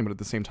that's fine. But at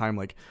the same time,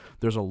 like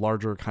there's a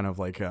larger kind of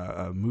like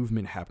a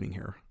movement happening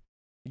here.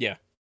 Yeah,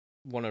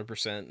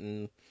 100%,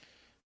 and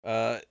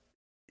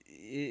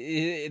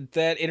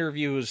that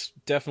interview was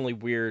definitely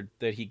weird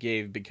that he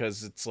gave,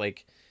 because it's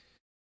like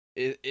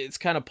it's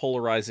kind of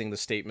polarizing, the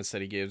statements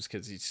that he gives,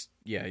 because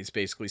he's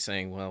basically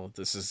saying, well,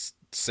 this is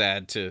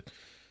sad to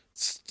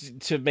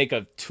make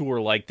a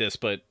tour like this,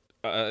 but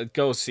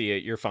go see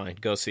it, you're fine,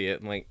 go see it.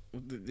 And like,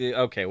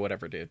 okay,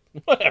 whatever, dude.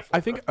 Whatever. I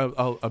think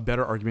a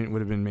better argument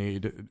would have been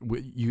made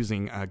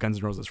using Guns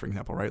N' Roses, for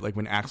example, right? Like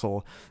when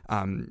Axl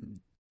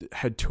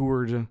had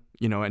toured,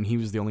 and he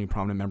was the only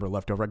prominent member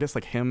left over, I guess,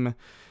 like him.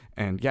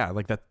 And yeah,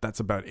 like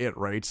that's about it,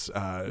 right?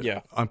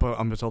 Yeah. Up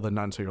until the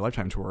Not Until Your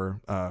Lifetime tour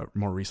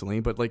more recently.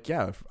 But like,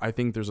 yeah, I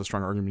think there's a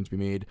strong argument to be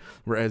made,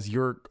 whereas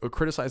you're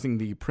criticizing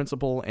the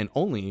principal and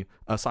only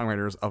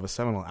songwriters of a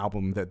seminal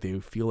album that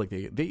they feel like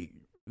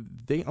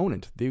they own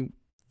it.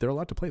 They're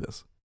allowed to play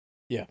this.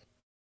 Yeah.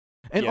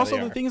 And Yeah, also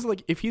they the are. thing is,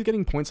 like, if he's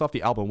getting points off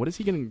the album, what is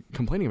he getting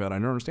complaining about? I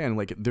don't understand.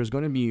 Like, there's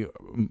going to be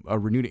a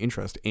renewed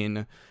interest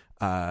in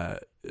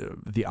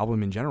the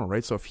album in general,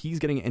 right? So if he's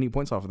getting any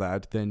points off of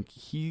that, then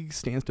he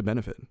stands to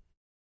benefit.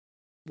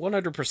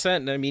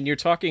 100%. I mean, you're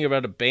talking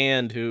about a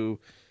band who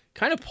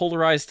kind of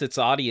polarized its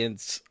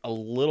audience a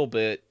little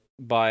bit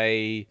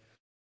by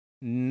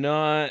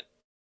not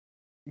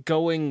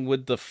going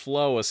with the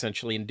flow,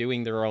 essentially, and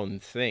doing their own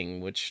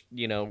thing, which,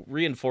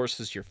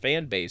 reinforces your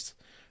fan base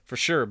for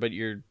sure, but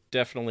you're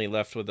definitely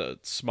left with a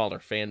smaller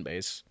fan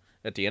base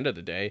at the end of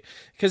the day.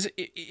 Because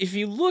if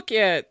you look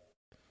at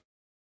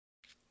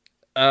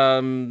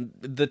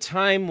the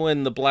time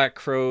when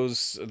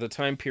the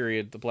time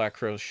period the Black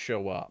Crowes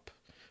show up,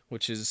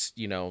 which is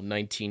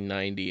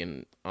 1990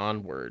 and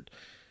onward,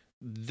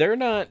 they're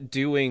not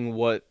doing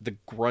what the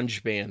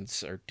grunge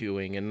bands are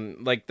doing,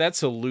 and like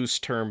that's a loose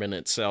term in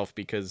itself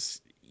because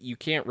you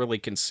can't really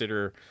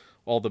consider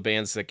all the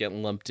bands that get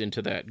lumped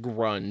into that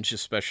grunge,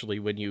 especially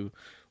when you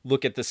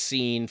look at the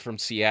scene from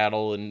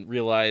Seattle and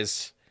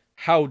realize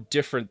how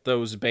different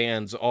those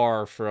bands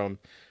are from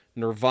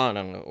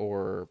Nirvana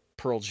or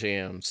Pearl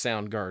Jam,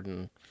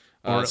 Soundgarden,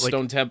 Or like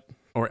Stone Temple.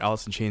 or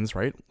Alice in Chains,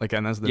 right? Like,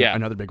 and that's Yeah,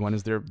 another big one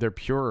is they're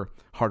pure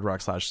hard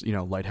rock /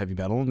 light heavy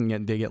metal, and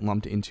yet they get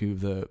lumped into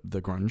the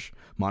grunge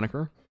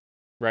moniker.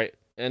 right.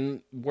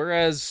 And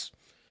whereas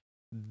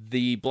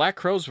the Black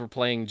Crowes were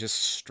playing just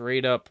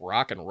straight up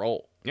rock and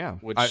roll, Yeah,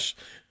 which I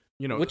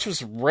which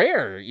was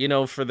rare,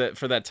 for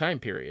that time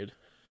period.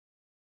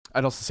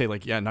 I'd also say,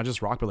 like, yeah, not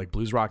just rock, but like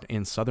blues rock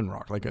and southern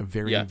rock, like a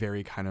very, Yeah.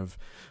 very kind of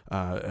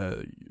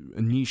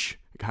niche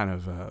kind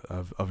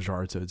of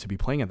genre to be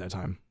playing at that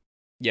time.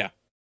 Yeah.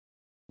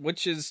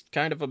 Which is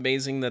kind of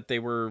amazing that they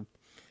were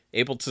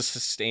able to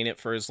sustain it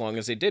for as long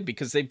as they did,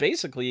 because they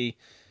basically,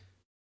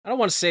 I don't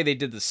want to say they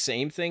did the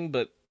same thing,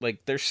 but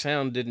like their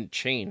sound didn't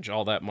change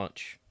all that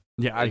much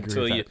Yeah, I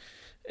agree with that.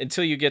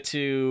 until you get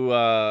to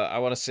I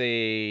want to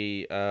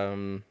say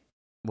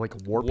Like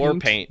war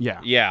paint.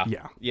 Yeah,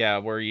 Yeah,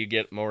 where you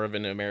get more of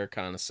an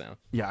Americana sound.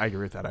 yeah. I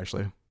agree with that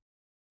actually.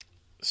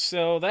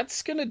 So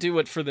that's gonna do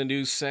it for the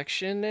news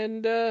section,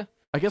 and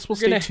I guess we'll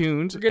We're gonna- stay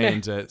tuned we're gonna-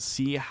 and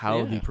see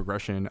how the Yeah.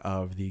 progression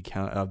of the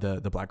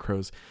Black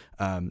Crowes,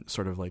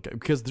 sort of like,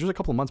 because there's a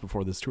couple of months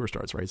before this tour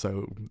starts, right?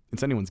 So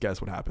it's anyone's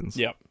guess what happens.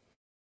 Yep.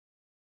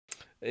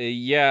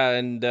 Yeah,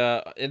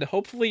 and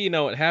hopefully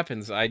it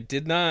happens. I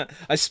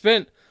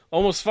spent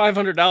almost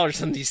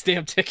 $500 on these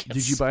damn tickets.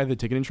 Did you buy the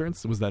ticket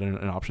insurance? Was that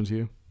an option to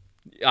you?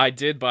 I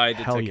did buy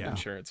the Hell ticket yeah.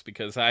 insurance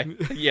because I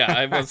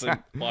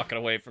wasn't walking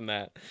away from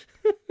that.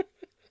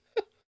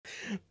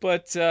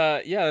 But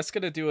that's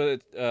gonna do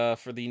it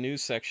for the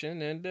news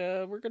section, and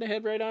we're gonna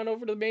head right on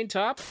over to the main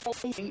topic.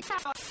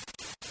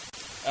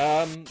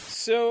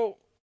 So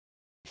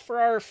for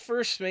our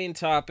first main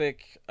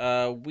topic,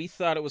 we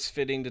thought it was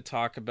fitting to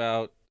talk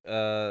about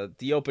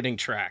the opening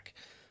track.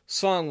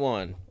 Song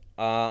 1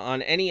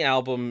 on any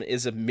album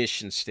is a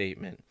mission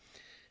statement.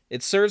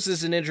 It serves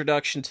as an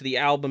introduction to the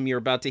album you're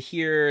about to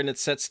hear, and it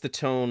sets the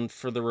tone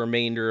for the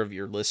remainder of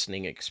your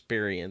listening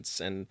experience.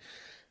 And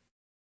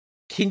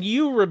can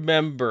you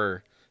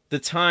remember the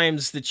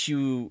times that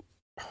you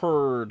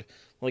heard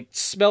like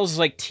Smells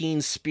Like Teen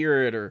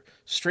Spirit or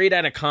Straight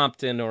Outta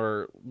Compton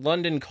or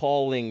London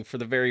Calling for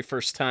the very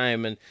first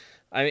time? And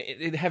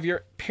have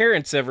your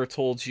parents ever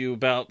told you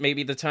about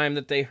maybe the time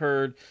that they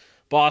heard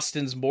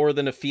Boston's More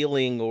Than a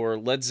Feeling or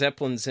Led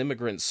Zeppelin's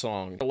Immigrant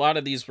Song? A lot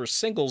of these were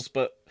singles,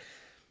 but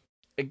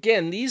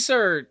again, these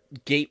are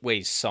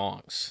gateway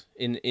songs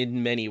in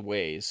many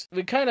ways.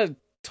 We kind of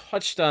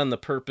touched on the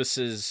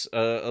purposes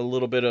a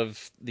little bit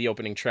of the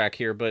opening track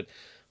here, but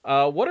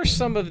what are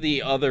some of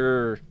the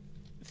other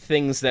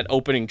things that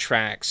opening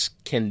tracks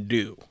can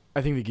do?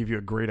 I think they give you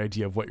a great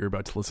idea of what you're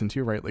about to listen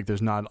to, right? Like,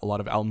 there's not a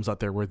lot of albums out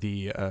there where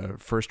the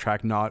first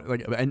track, not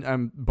like, and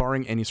I'm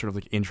barring any sort of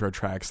like intro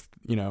tracks,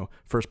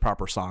 first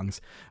proper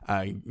songs,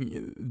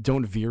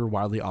 don't veer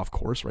wildly off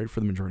course, right?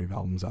 For the majority of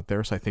albums out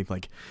there, so I think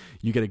like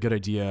you get a good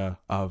idea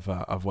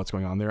of what's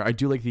going on there. I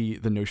do like the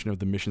notion of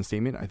the mission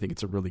statement. I think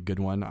it's a really good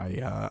one.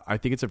 I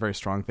think it's a very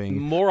strong thing.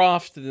 More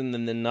often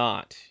than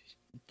not,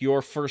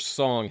 your first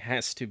song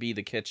has to be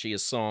the catchiest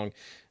song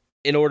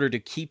in order to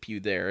keep you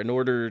there, in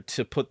order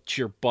to put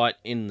your butt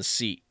in the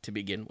seat to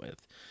begin with.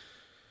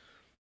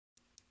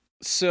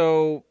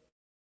 So,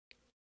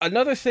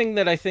 another thing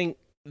that I think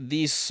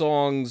these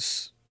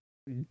songs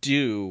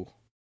do,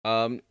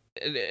 and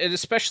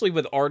especially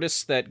with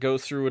artists that go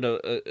through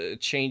a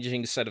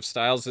changing set of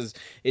styles, is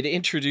it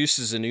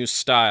introduces a new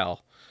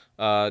style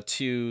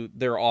to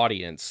their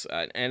audience.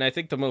 And I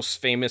think the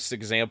most famous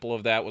example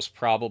of that was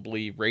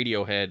probably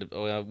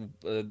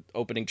Radiohead,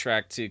 opening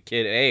track to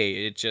Kid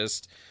A.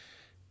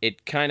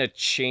 It kind of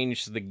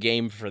changed the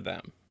game for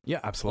them.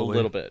 Yeah, absolutely.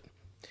 A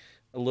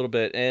little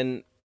bit.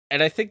 And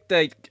I think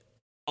that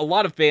a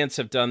lot of bands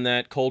have done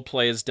that.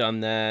 Coldplay has done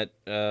that.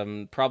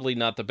 Probably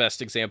not the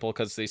best example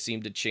because they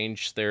seem to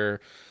change their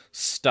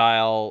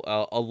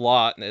style a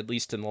lot, at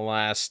least in the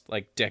last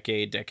like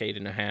decade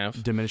and a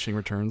half. Diminishing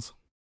returns.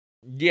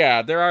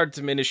 Yeah, there are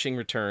diminishing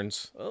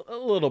returns a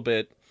little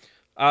bit.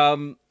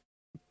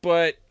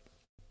 But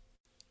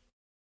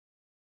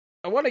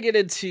I want to get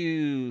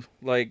into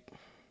like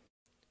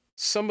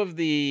some of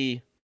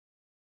the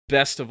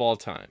best of all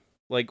time.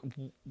 Like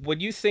when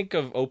you think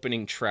of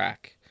opening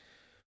track,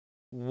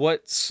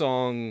 what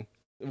song,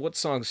 what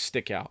songs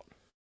stick out?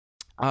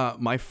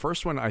 My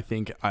first one, I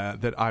think,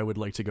 that I would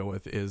like to go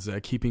with is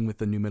keeping with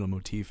the new metal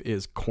motif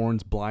is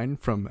Korn's "Blind"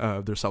 from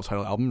their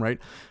self-titled album, right?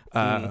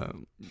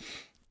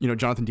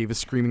 Jonathan Davis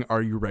screaming,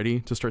 "Are you ready?"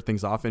 to start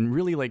things off, and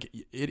really, like,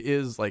 it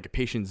is like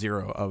patient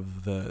zero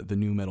of the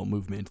new metal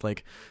movement.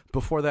 Like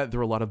before that, there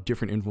were a lot of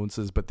different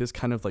influences, but this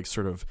kind of like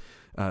sort of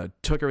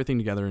took everything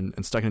together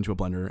and stuck it into a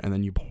blender, and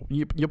then you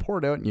pour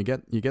it out, and you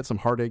get some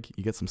heartache,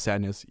 you get some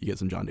sadness, you get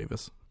some John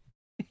Davis.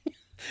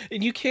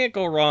 And you can't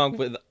go wrong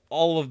with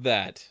all of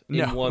that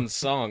in one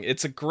song.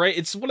 It's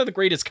one of the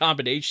greatest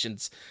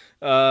combinations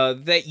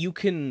that you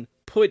can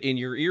put in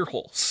your ear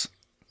holes.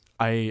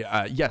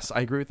 Yes,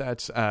 I agree with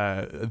that.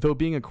 Though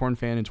being a Korn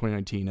fan in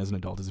 2019 as an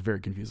adult is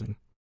very confusing.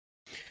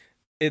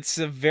 It's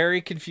a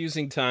very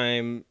confusing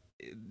time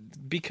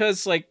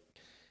because, like,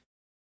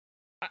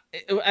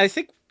 I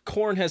think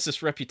Korn has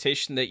this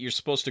reputation that you're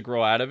supposed to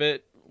grow out of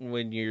it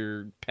when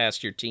you're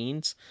past your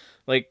teens.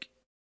 Like,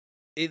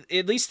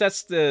 at least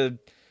that's the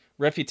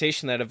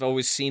reputation that I've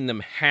always seen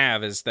them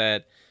have, is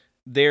that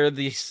they're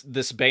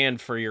this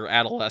band for your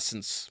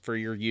adolescence, for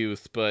your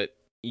youth, but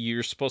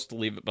you're supposed to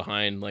leave it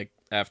behind like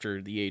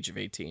after the age of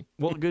 18.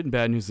 Well, good and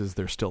bad news is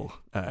they're still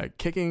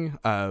kicking,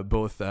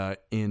 both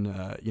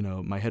in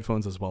my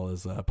headphones as well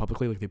as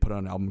publicly. Like they put out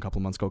an album a couple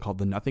of months ago called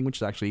The Nothing,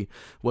 which actually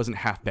wasn't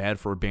half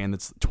bad for a band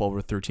that's 12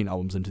 or 13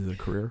 albums into their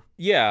career.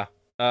 Yeah,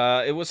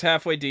 it was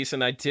halfway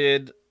decent. I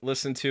did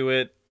listen to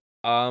it.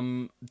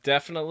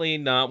 Definitely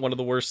not one of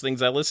the worst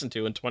things I listened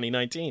to in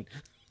 2019.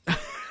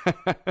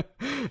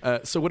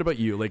 So what about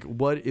you? Like,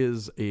 what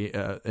is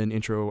an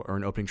intro or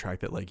an opening track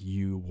that like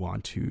you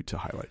want to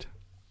highlight?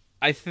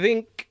 I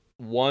think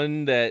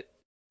one that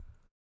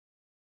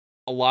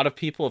a lot of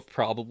people have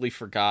probably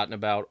forgotten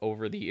about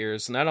over the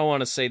years, and I don't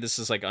want to say this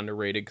is like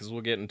underrated because we'll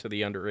get into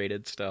the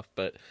underrated stuff,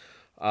 but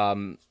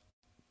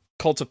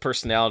Cult of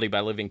Personality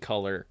by Living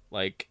Colour.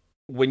 Like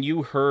when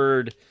you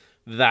heard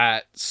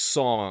that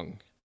song,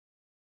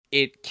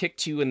 it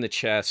kicked you in the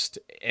chest,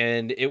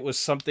 and it was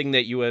something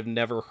that you have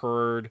never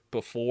heard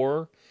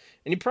before,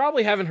 and you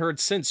probably haven't heard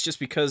since, just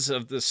because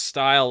of the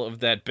style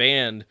of that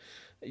band.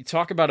 You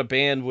talk about a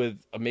band with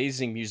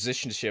amazing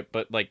musicianship,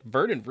 but like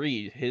Vernon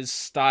Reid, his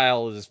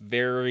style is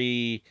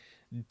very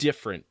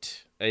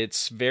different.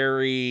 It's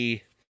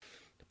very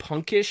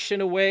punkish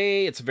in a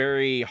way, it's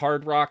very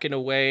hard rock in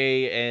a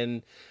way,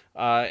 and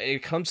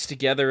it comes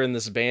together in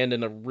this band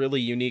in a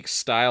really unique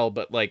style.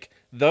 But like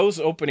those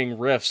opening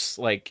riffs,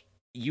 like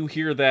you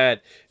hear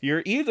that,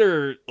 you're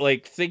either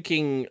like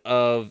thinking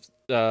of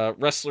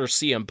wrestler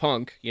CM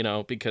Punk,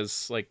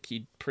 because like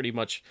he pretty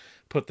much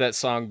put that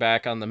song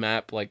back on the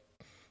map like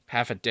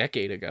half a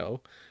decade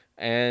ago,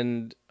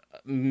 and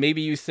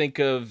maybe you think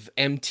of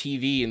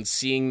MTV and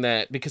seeing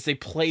that because they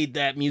played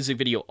that music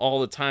video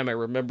all the time. I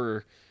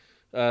remember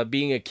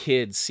being a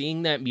kid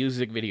seeing that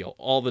music video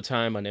all the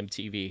time on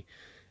MTV,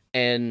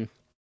 and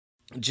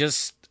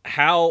just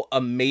how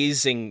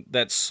amazing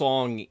that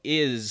song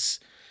is.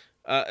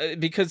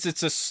 Because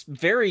it's a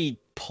very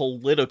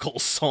political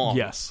song.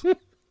 Yes.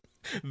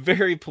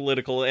 Very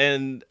political.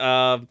 And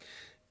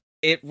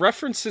it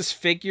references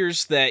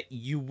figures that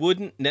you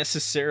wouldn't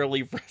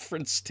necessarily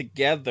reference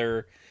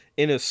together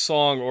in a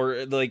song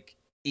or like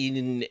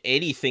in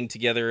anything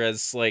together,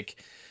 as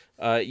like,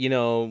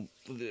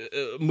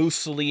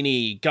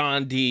 Mussolini,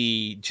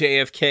 Gandhi,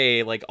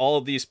 JFK, like all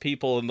of these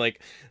people. And like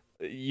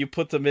you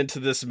put them into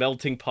this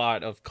melting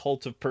pot of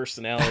Cult of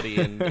Personality,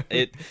 and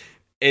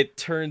it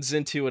turns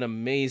into an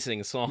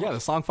amazing song. Yeah,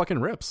 the song fucking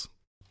rips.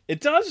 It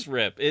does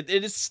rip.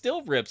 It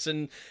still rips.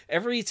 And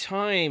every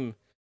time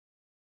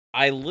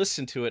I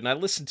listen to it, and I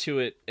listen to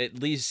it at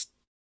least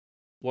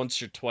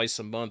once or twice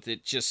a month,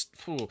 it just...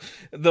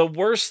 The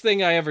worst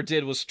thing I ever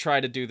did was try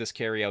to do this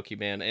karaoke,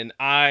 man, and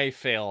I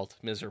failed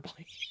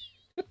miserably.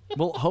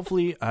 Well,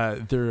 hopefully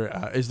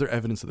is there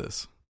evidence of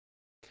this?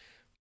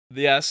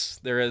 Yes,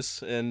 there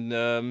is. And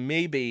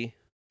maybe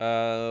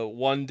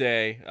one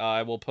day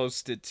I will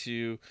post it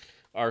to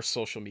our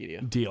social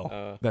media.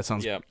 Deal. That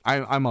sounds... Yeah.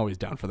 I'm always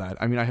down for that.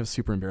 I mean, I have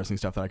super embarrassing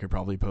stuff that I could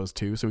probably post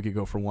too, so we could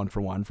go for one for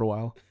a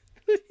while.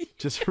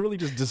 Just really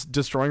just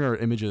destroying our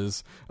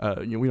images,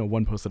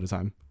 one post at a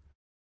time.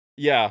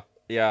 Yeah.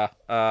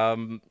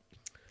 I'm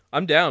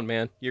down,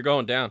 man. You're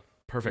going down.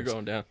 Perfect. You're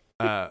going down.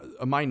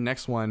 My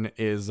next one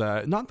is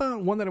not the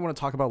one that I want to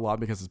talk about a lot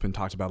because it's been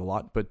talked about a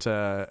lot, but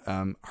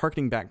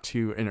harkening back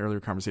to an earlier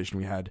conversation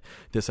we had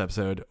this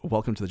episode,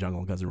 Welcome to the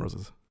Jungle, Guns N'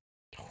 Roses.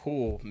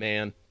 Oh,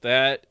 man.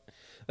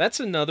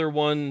 That's another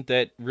one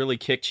that really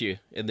kicked you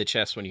in the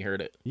chest when you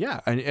heard it. Yeah,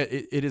 and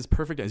it is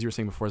perfect, as you were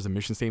saying before, as a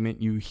mission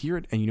statement. You hear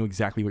it and you know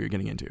exactly what you're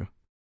getting into.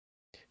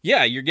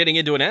 Yeah, you're getting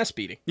into an ass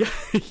beating. Yeah,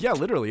 yeah,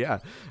 literally, yeah.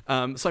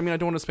 So I mean, I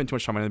don't want to spend too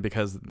much time on it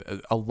because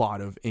a lot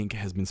of ink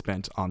has been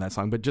spent on that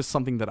song, but just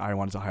something that I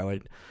wanted to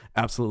highlight.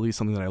 Absolutely,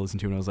 something that I listened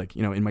to when I was like,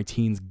 in my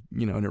teens,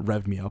 and it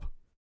revved me up.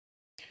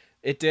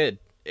 It did.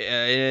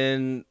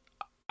 And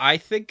I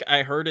think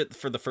I heard it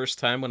for the first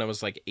time when I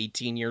was like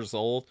 18 years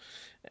old.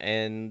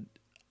 And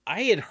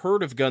I had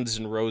heard of Guns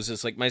N'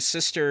 Roses. Like my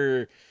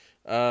sister,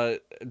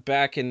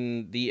 back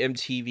in the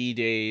MTV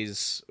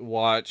days,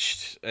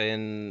 watched,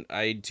 and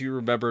I do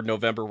remember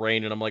November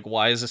Rain, and I'm like,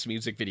 why is this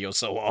music video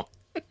so long?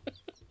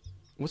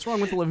 What's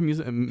wrong with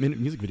 11-minute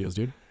music videos,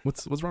 dude?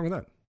 What's wrong with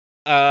that?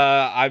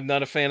 I'm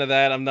not a fan of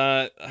that. I'm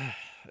not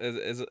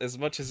as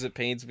much as it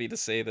pains me to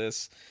say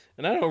this,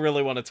 and I don't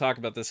really want to talk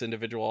about this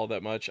individual all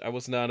that much. I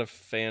was not a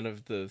fan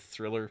of the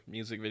Thriller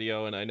music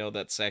video, and I know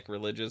that's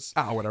sacrilegious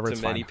Whatever, to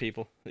it's many fine.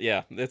 people.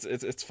 Yeah,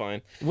 it's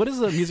fine. What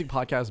is a music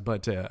podcast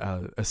but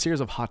a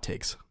series of hot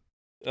takes?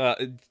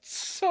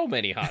 So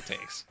many hot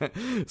takes.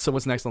 So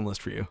what's next on the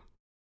list for you?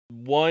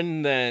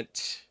 One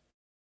that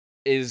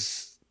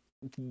is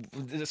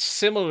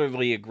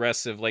similarly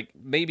aggressive, like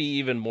maybe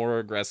even more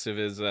aggressive,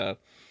 is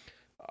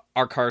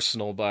Ark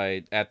Arsenal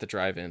by At the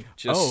Drive-In.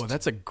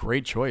 That's a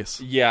great choice.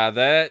 Yeah,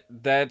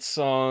 that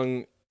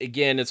song,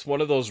 again, it's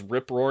one of those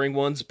rip-roaring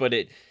ones, but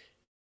it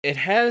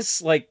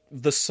has like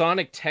the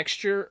sonic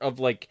texture of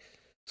like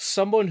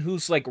someone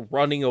who's like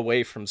running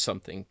away from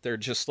something. They're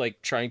just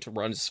like trying to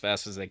run as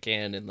fast as they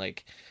can, and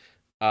like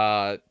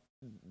the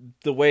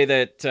way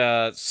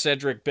that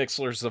Cedric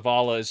Bixler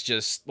Zavala is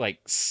just like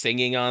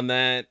singing on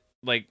that,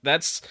 like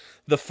that's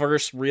the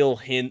first real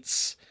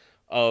hints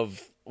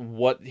of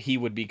what he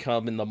would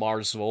become in the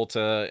Mars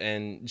Volta,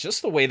 and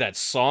just the way that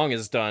song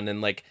is done,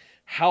 and like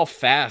how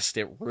fast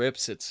it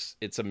rips,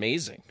 it's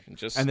amazing.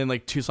 And then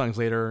like 2 songs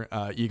later,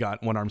 you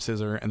got One Arm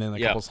Scissor, and then a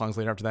couple songs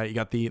later after that, you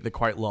got the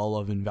Quiet Lull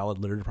of Invalid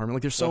Litter Department.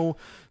 Like there's so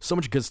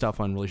much good stuff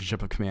on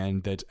Relationship of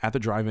Command that At the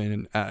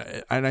Drive-In,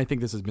 and I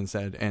think this has been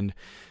said, and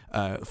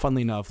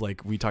funnily enough,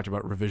 like we talked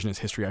about revisionist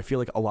history, I feel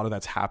like a lot of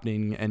that's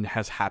happening and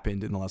has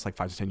happened in the last like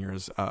 5 to 10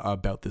 years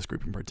about this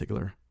group in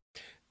particular.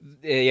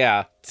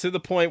 Yeah, to the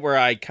point where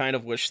I kind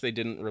of wish they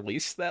didn't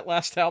release that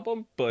last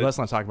album, but let's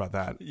not talk about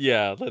that.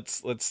 Yeah,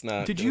 let's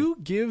not. Did you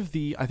give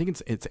I think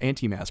it's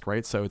Anti-Mask,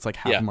 right? So it's like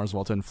half of Mars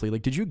Volta and Flea.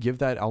 Like, did you give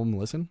that album a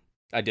listen?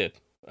 I did,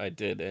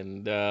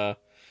 and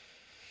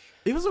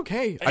it was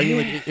okay. I mean,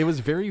 like it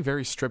was very,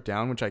 very stripped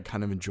down, which I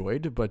kind of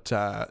enjoyed, but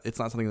it's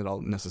not something that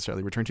I'll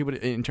necessarily return to. But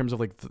in terms of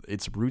like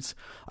its roots,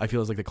 I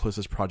feel it's like the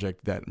closest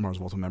project that Mars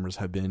Volta members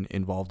have been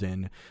involved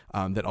in,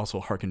 that also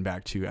harken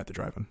back to At the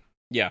Drive-In.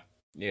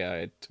 Yeah,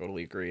 I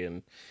totally agree.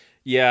 And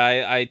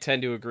yeah, I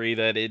tend to agree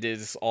that it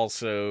is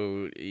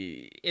also,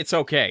 it's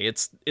okay.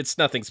 It's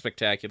nothing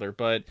spectacular,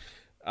 but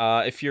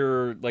if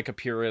you're like a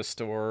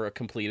purist or a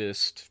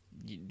completist,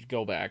 you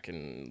go back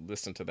and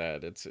listen to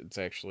that. It's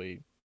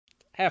actually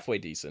halfway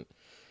decent.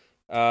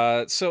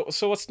 So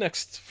what's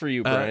next for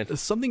you, Brian?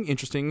 Something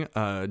interesting,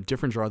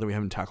 different genre that we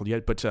haven't tackled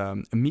yet, but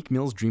Meek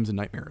Mill's Dreams and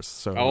Nightmares.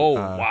 So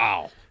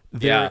wow.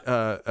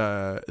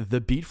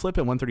 The beat flip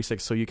at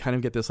 136, so you kind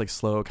of get this like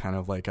slow kind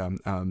of like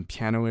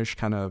piano-ish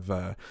kind of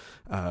a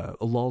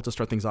lull to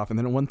start things off, and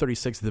then at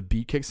 136 the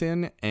beat kicks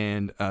in,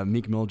 and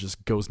Meek Mill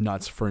just goes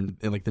nuts for in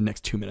like the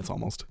next 2 minutes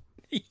almost.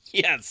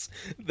 Yes,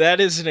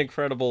 that is an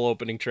incredible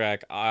opening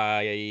track.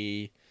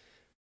 I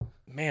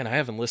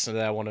haven't listened to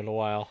that one in a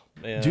while.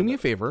 Man. Do me a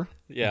favor,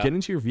 get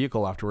into your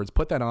vehicle afterwards,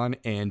 put that on,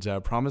 and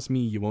promise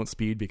me you won't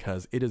speed,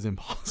 because it is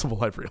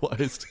impossible. I've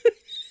realized.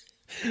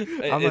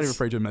 I'm not even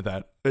afraid to admit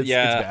that. It's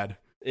bad.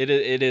 It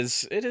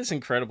is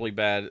incredibly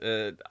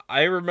bad.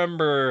 I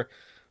remember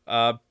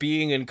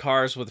being in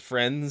cars with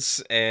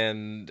friends,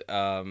 and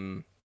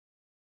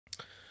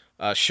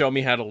Show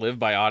Me How to Live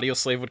by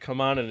Audioslave would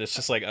come on, and it's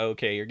just like,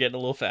 okay, you're getting a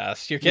little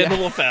fast. You're getting a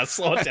little fast.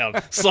 Slow it down.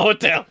 Slow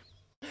it down.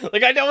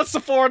 Like, I know it's the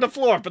 4 on the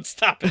floor, but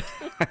stop it.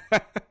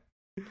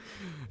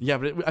 Yeah,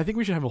 but I think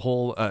we should have a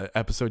whole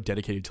episode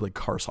dedicated to like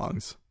car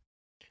songs.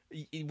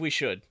 We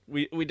should.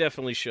 We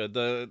definitely should.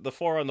 The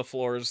 4 on the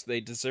floors, they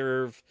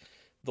deserve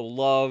the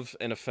love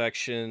and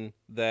affection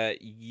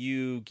that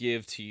you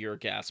give to your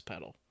gas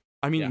pedal.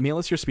 I mean, mail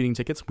us your speeding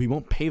tickets. We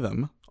won't pay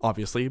them,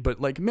 obviously, but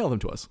like mail them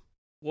to us.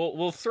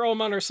 We'll throw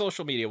them on our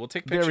social media. We'll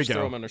take pictures,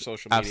 throw them on our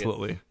social media.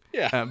 Absolutely.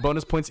 Yeah.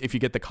 Bonus points if you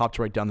get the cop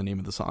to write down the name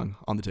of the song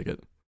on the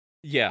ticket.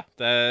 Yeah,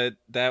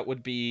 that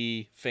would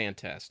be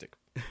fantastic.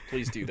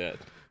 Please do that.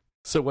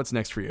 So what's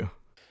next for you?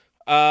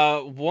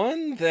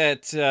 One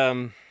that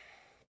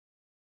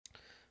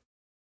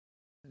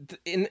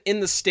in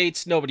the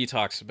States nobody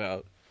talks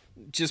about,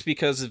 just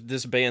because of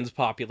this band's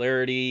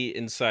popularity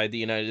inside the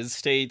United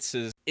States.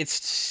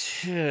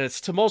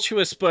 It's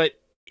tumultuous, but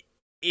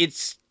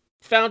it's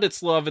found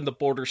its love in the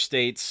border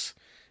states,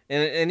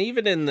 and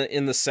even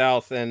in the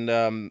South.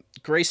 And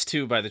Grace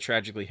 2 by the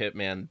Tragically Hip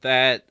Man.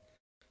 That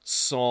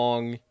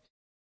song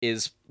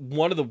is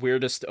one of the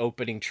weirdest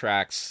opening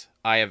tracks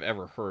I have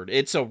ever heard.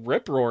 It's a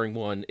rip-roaring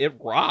one. It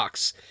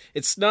rocks.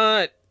 It's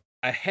not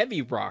a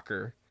heavy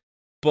rocker,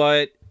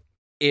 but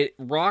it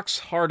rocks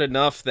hard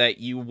enough that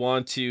you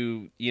want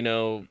to,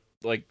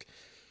 like,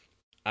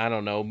 I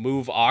don't know,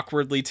 move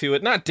awkwardly to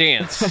it. Not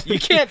dance. You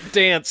can't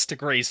dance to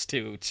Grace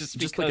 2 just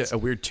because, like a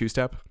weird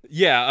two-step.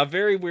 Yeah, a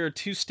very weird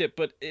two-step,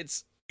 but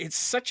it's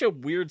such a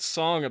weird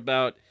song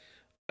about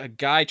a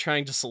guy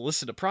trying to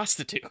solicit a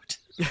prostitute.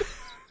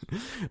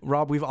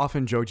 Rob, we've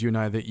often joked, you and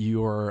I, that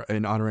you are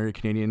an honorary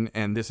Canadian,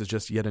 and this is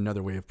just yet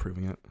another way of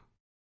proving it.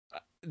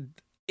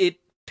 It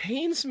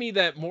pains me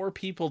that more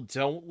people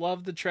don't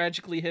love the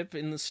Tragically Hip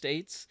in the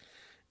States,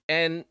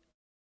 and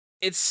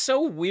it's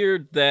so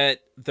weird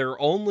that their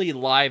only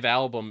live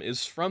album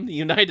is from the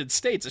United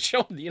States, a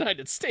show in the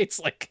United States.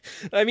 Like,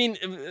 I mean,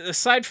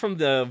 aside from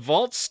the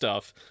Vault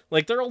stuff,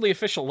 like, their only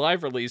official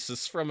live release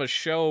is from a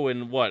show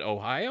in, what,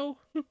 Ohio?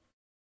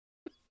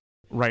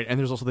 Right, and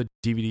there's also the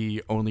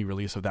DVD only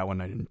release of that one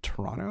night in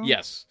Toronto.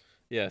 Yes.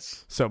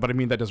 So, but I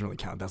mean, that doesn't really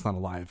count. That's not a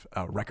live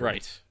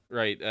record.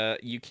 Right.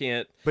 You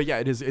can't. But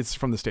yeah, it's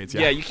from the States.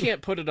 Yeah. Yeah, you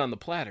can't put it on the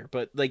platter,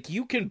 but like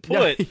you can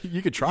put. Yeah,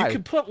 you could try. You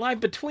can put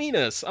Live Between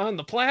Us on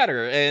the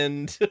platter,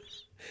 and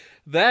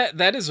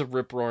that is a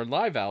rip roaring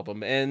live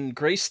album. And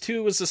Grace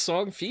 2 was a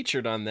song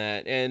featured on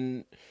that,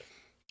 and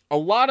a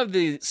lot of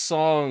the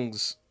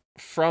songs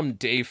from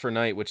Day for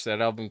Night, which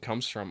that album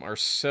comes from, are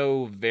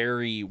so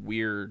very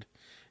weird.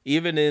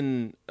 Even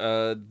in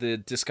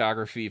the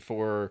discography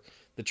for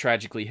the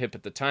Tragically Hip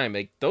at the time,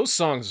 like, those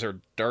songs are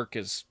dark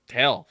as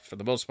hell for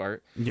the most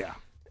part. Yeah,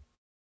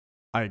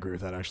 I agree with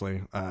that.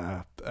 Actually,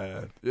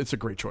 it's a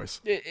great choice.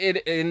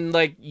 And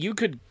like you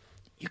could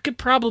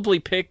probably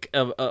pick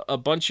a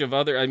bunch of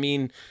other. I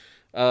mean,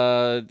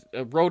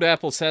 Road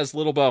Apples has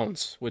Little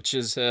Bones, which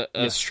is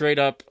a straight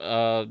up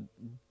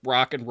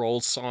rock and roll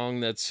song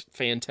that's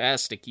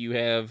fantastic. You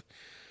have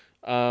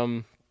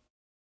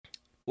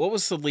what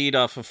was the lead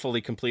off of Fully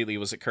Completely?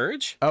 Was it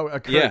Courage? Oh,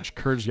 Courage. Yeah.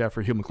 Courage, yeah,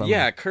 for Hugh McClellan.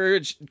 Yeah,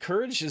 Courage.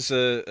 Courage is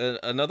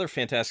another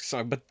fantastic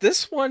song, but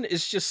this one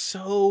is just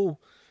so.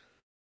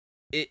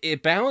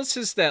 It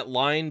balances that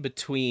line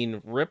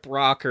between rip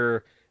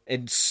rocker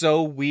and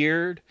so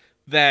weird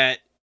that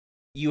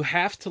you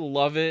have to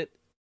love it,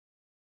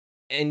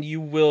 and you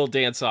will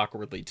dance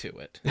awkwardly to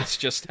it. It's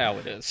just how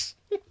it is.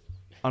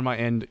 On my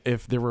end,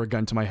 if there were a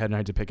gun to my head and I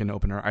had to pick an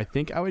opener, I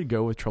think I would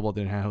go with Trouble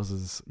at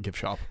House's Gift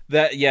Shop.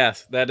 That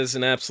is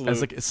an absolute.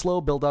 As like a slow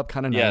build up,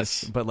 kind of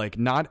nice, Yes. but like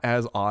not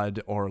as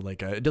odd or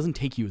like it doesn't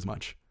take you as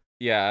much.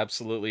 Yeah,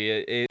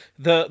 absolutely.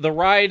 The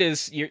ride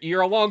is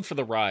you're along for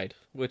the ride,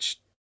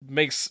 which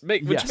makes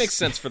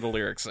sense for the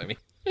lyrics. I mean,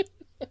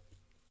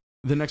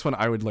 the next one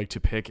I would like to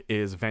pick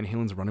is Van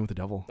Halen's "Running with the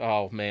Devil."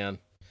 Oh man.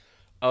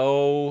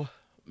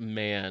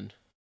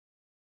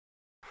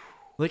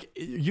 Like,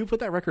 you put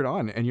that record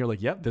on and you're like,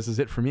 yep, this is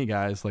it for me,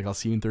 guys. Like, I'll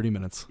see you in 30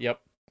 minutes.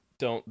 Yep.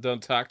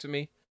 Don't talk to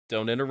me.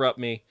 Don't interrupt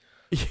me.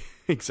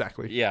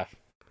 Exactly. Yeah.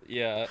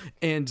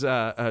 And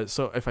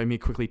so if I may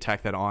quickly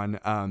tack that on,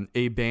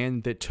 a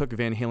band that took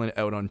Van Halen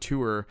out on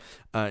tour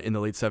in the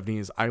late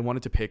 70s, I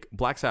wanted to pick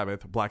Black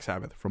Sabbath from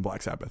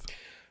Black Sabbath.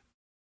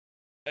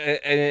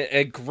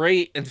 A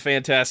great and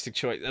fantastic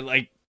choice.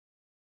 Like,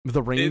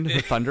 the rain,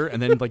 the thunder,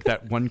 and then like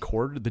that one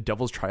chord, the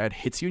Devil's Triad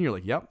hits you, and you're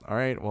like, "Yep, all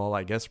right. Well,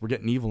 I guess we're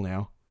getting evil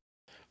now."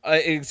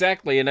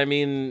 Exactly, and I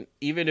mean,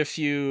 even if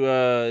you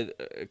go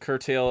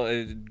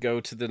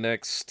to the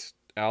next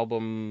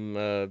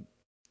album,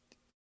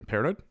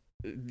 Paranoid.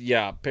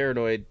 Yeah,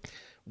 Paranoid,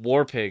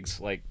 War Pigs,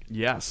 like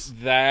yes,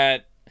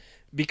 that.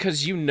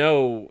 Because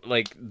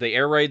like the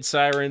air raid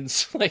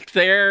sirens, like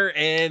there,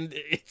 and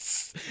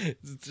it's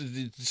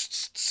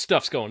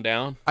stuff's going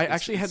down. I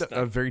actually had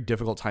a very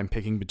difficult time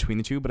picking between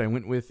the two, but I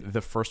went with the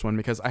first one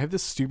because I have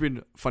this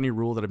stupid, funny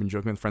rule that I've been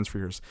joking with friends for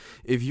years.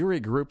 If you're a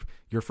group,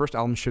 your first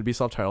album should be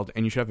self-titled,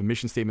 and you should have a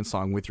mission statement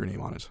song with your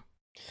name on it.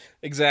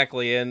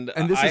 Exactly, and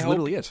this is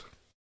literally it.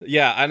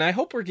 Yeah, and I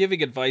hope we're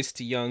giving advice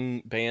to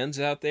young bands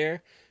out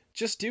there.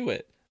 Just do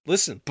it.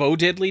 Listen, Bo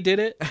Diddley did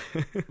it.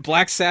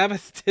 Black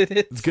Sabbath did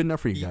it. It's good enough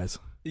for you guys.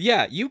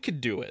 Yeah, you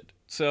could do it.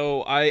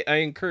 So I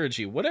encourage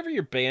you, whatever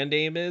your band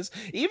name is,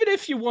 even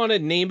if you want to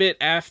name it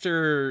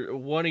after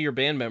one of your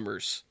band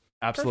members.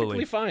 Absolutely.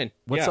 Perfectly fine.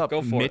 What's up,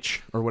 go for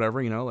Mitch, or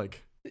whatever,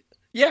 like.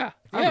 Yeah.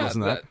 I would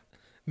listen to that.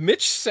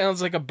 Mitch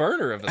sounds like a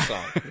burner of a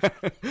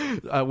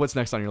song. What's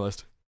next on your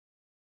list?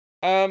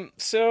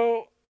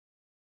 So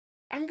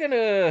I'm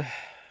gonna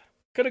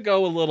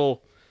go a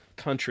little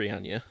country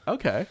on you.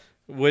 Okay.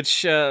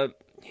 Which,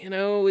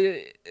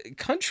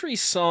 country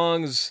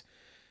songs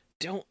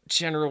don't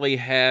generally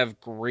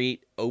have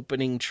great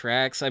opening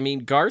tracks. I mean,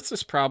 Garth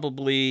is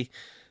probably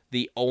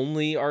the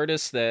only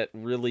artist that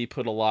really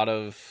put a lot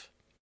of,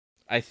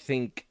 I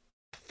think,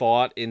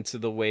 thought into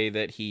the way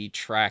that he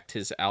tracked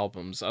his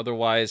albums.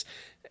 Otherwise,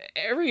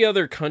 every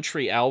other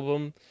country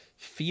album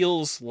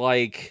feels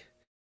like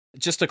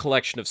just a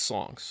collection of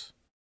songs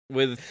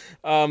with,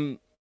 and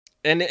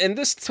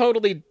this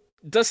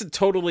doesn't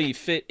totally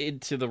fit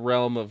into the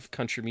realm of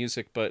country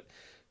music, but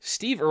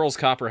Steve Earle's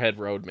Copperhead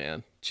Road,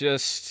 man,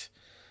 just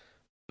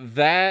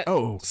that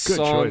good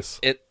song, choice.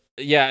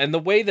 And the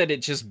way that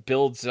it just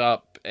builds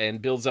up,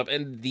 and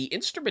the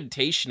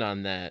instrumentation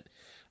on that,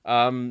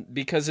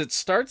 because it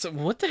starts.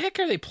 What the heck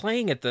are they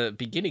playing at the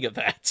beginning of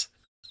that?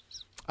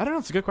 I don't know.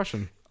 It's a good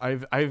question.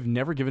 I've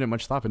never given it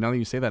much thought, but now that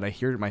you say that, I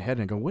hear it in my head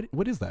and I go,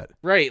 what is that?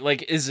 Right,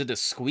 like, is it a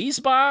squeeze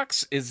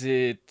box? Is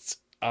it,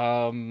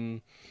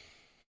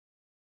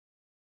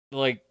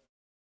 like,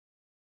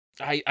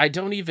 I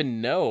don't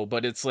even know,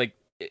 but it's like,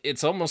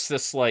 it's almost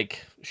this,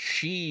 like,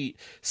 sea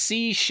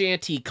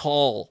shanty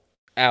call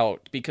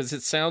out, because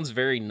it sounds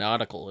very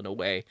nautical in a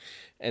way.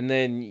 And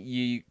then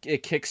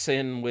it kicks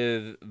in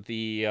with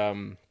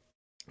the,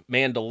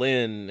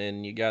 mandolin,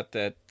 and you got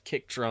that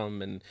kick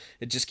drum, and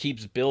it just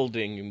keeps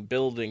building and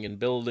building and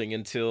building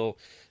until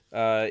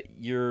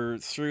you're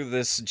through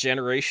this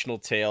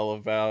generational tale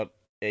about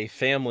a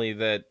family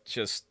that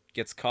just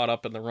gets caught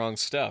up in the wrong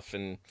stuff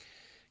and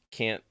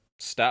can't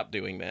stop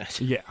doing that.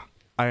 Yeah.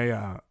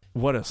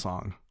 What a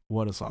song.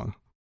 What a song.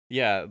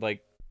 Yeah,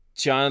 like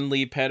John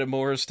Lee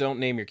Pettimore's "Don't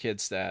Name Your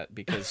Kids That,"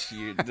 because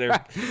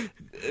they're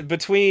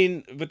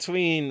between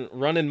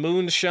running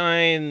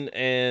moonshine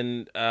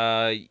and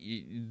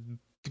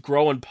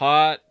growing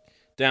pot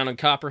down on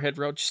Copperhead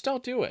Road. Just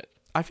don't do it.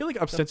 I feel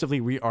like ostensibly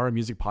we are a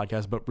music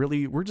podcast, but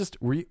really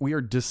we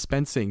are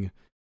dispensing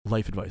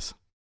life advice.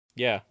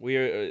 Yeah, we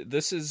are.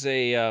 This is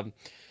a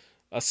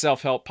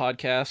self-help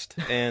podcast,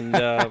 and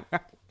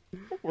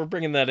we're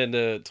bringing that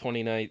into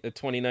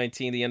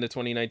 2019, the end of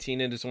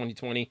 2019 into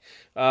 2020.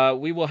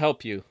 We will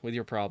help you with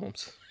your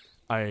problems.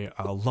 I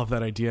love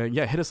that idea.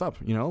 Yeah, hit us up.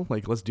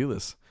 Like, let's do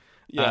this.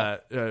 Yeah.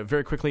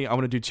 Very quickly, I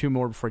want to do two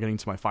more before getting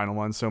to my final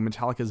one. So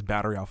Metallica's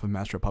Battery off of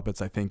Master of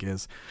Puppets, I think,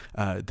 is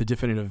the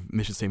definitive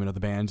mission statement of the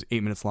band.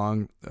 8 minutes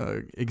long,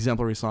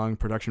 exemplary song,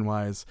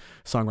 production-wise,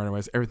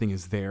 songwriter-wise, everything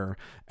is there.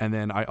 And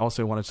then I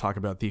also want to talk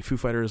about the Foo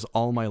Fighters'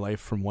 All My Life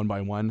from One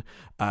by One.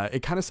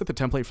 It kind of set the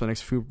template for the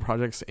next Foo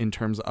projects in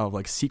terms of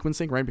like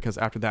sequencing, right? Because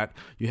after that,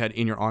 you had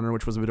In Your Honor,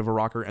 which was a bit of a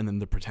rocker, and then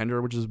The Pretender,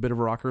 which is a bit of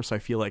a rocker. So I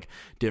feel like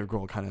Dave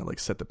Grohl kind of like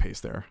set the pace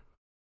there.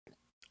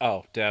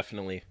 Oh,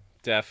 definitely.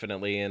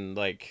 And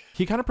like,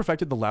 he kind of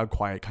perfected the loud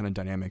quiet kind of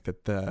dynamic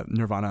that the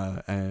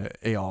Nirvana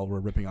Eyal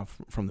were ripping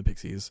off from the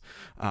Pixies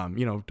 20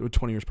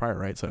 years prior,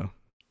 right? So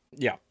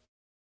yeah.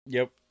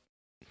 Yep.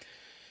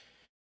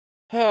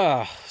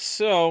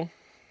 So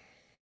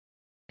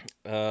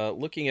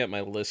looking at my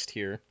list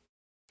here,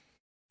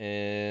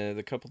 and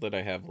the couple that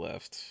I have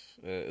left,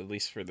 at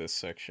least for this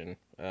section,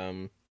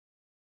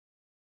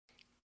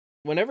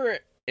 whenever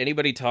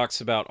anybody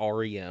talks about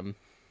REM,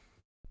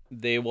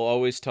 they will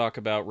always talk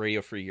about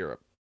Radio Free Europe.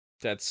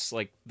 That's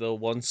like the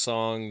one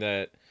song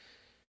that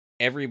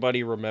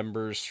everybody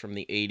remembers from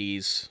the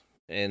 80s.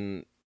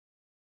 And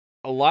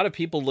a lot of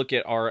people look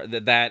at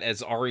that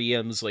as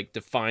REM's like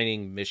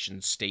defining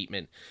mission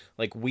statement.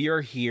 Like, we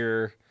are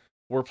here,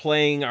 we're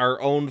playing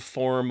our own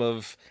form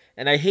of,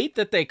 and I hate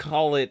that they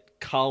call it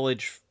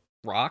college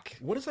rock.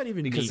 What does that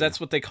even mean? Because that's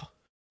what they call.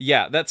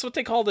 Yeah, that's what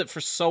they called it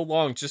for so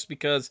long, just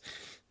because,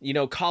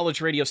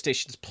 college radio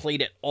stations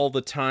played it all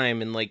the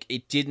time, and like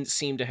it didn't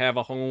seem to have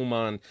a home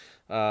on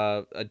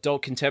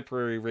adult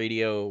contemporary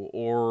radio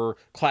or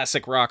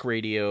classic rock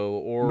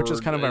radio, which is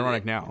kind of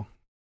ironic now.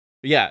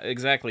 Yeah,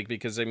 exactly,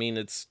 because I mean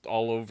it's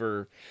all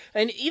over,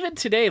 and even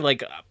today,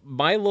 like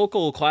my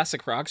local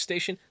classic rock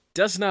station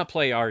does not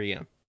play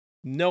REM,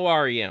 no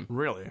REM,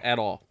 really, at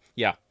all.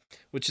 Yeah.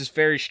 Which is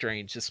very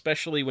strange,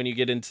 especially when you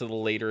get into the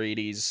later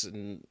 80s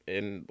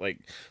and like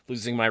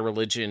Losing My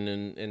Religion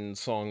and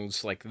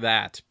songs like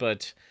that.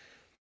 But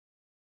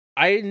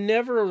I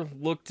never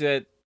looked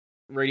at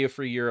Radio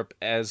Free Europe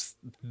as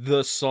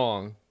the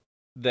song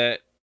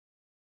that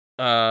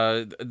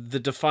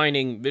the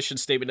defining mission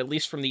statement, at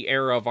least from the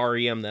era of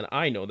REM that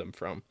I know them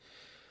from.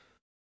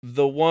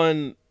 The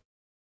one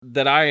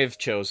that I have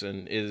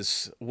chosen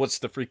is What's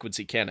the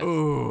Frequency, Kenneth?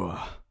 Ooh,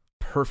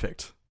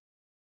 perfect.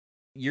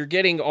 You're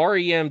getting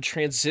REM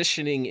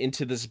transitioning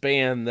into this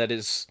band that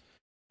is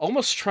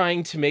almost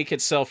trying to make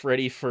itself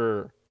ready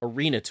for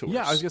arena tours.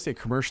 Yeah, I was going to say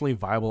commercially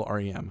viable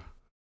REM.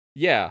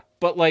 Yeah,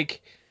 but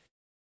like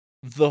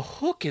the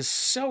hook is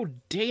so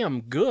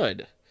damn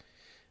good.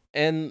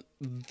 And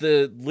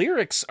the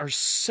lyrics are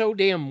so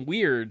damn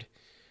weird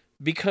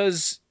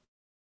because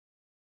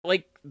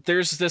like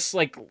there's this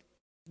like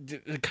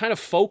kind of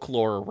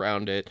folklore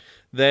around it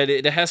that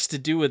it has to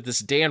do with this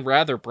Dan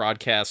Rather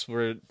broadcast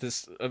where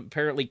this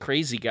apparently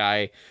crazy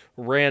guy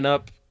ran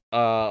up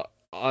on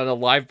a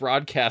live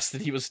broadcast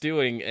that he was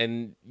doing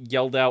and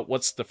yelled out,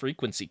 "What's the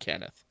frequency,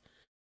 Kenneth?"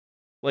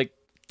 Like,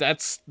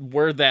 that's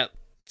where that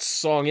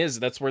song is.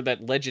 That's where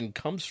that legend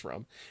comes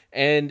from.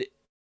 And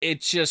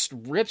it just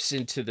rips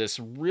into this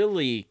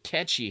really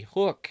catchy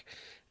hook.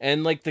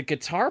 And like the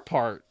guitar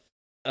part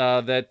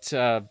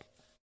that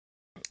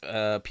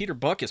Peter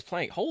Buck is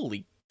playing,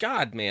 holy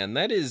God, man,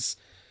 that is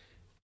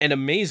an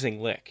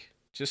amazing lick.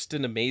 Just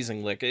an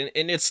amazing lick. And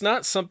it's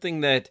not something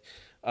that,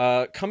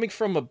 coming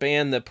from a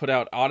band that put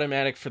out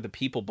Automatic for the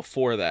People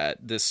before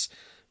that, this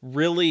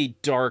really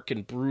dark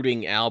and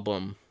brooding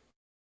album,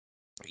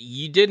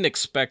 you didn't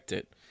expect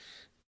it.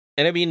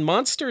 And I mean,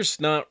 Monster's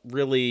not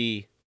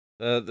really,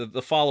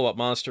 the follow-up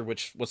Monster,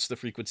 which What's the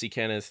Frequency,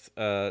 Kenneth,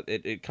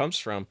 it comes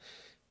from,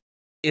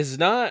 is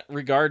not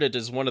regarded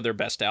as one of their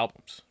best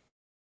albums.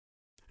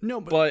 No,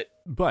 but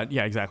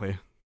yeah, exactly.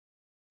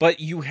 but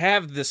you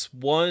have this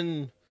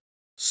one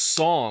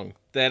song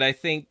that I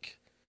think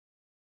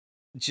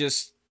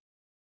just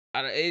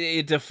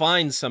it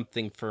defines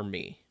something for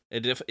me.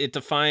 It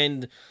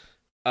defined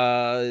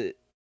uh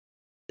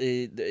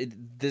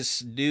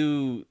this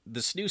new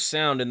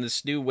sound and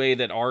this new way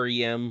that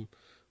REM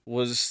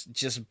was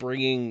just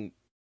bringing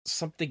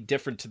something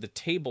different to the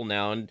table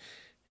now. And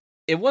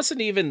it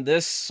wasn't even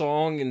this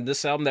song and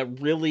this album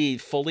that really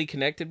fully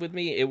connected with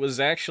me. It was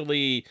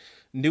actually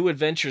New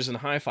Adventures in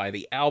Hi-Fi,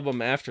 the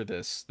album after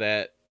this,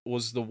 that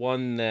was the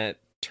one that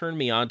turned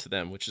me on to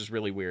them, which is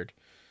really weird.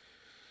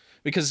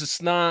 Because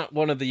it's not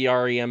one of the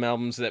REM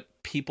albums that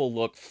people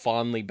look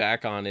fondly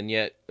back on, and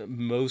yet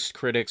most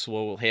critics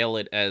will hail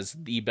it as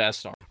the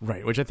best.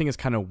 Right, which I think is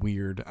kind of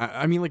weird.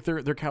 I mean, like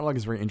their catalog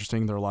is very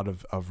interesting. There are a lot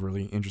of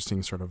really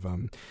interesting sort of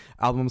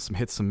albums, some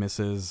hits, some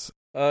misses.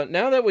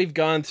 Now that we've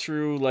gone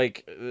through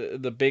like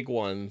the big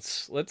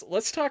ones,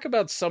 let's talk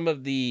about some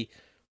of the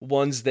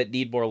ones that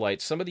need more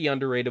light, some of the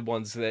underrated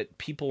ones that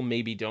people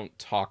maybe don't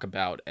talk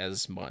about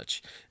as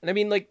much. And I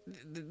mean, like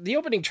the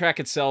opening track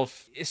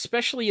itself,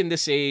 especially in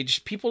this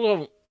age, people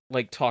don't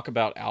like talk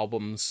about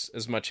albums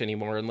as much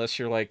anymore unless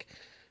you're like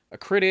a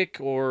critic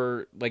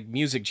or like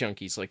music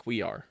junkies like we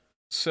are.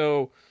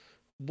 So,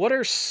 what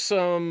are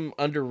some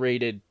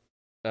underrated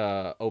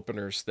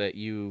openers that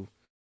you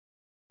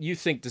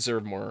think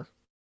deserve more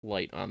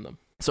light on them?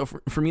 So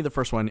for me, the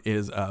first one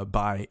is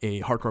by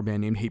a hardcore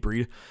band named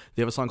Hatebreed.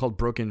 They have a song called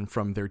Broken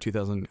from their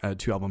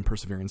 2002 album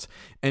Perseverance.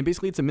 And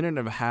basically it's a minute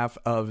and a half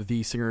of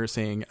the singer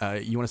saying,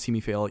 you want to see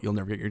me fail, you'll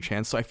never get your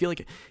chance. So I feel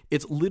like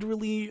it's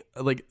literally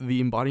like the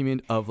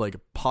embodiment of like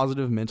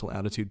positive mental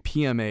attitude,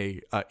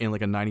 PMA, in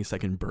like a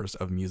 90-second burst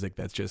of music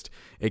that's just,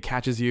 it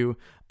catches you.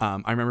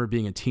 I remember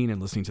being a teen and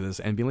listening to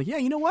this and being like, yeah,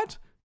 you know what?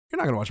 You're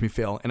not going to watch me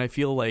fail. And I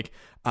feel like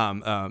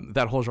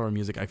that whole genre of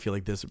music, I feel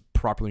like this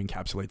properly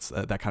encapsulates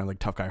that kind of like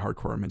tough guy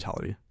hardcore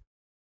mentality.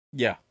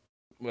 Yeah,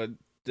 well,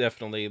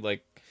 definitely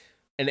like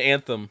an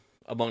anthem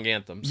among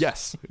anthems.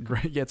 Yes.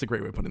 Great. Yeah, it's a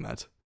great way of putting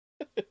that.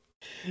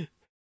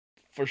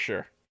 For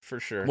sure.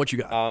 What you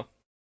got?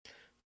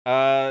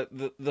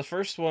 The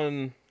first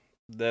one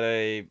that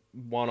I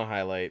want to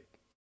highlight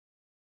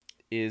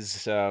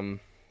is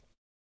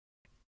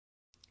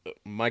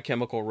My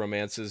Chemical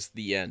Romance's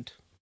The End.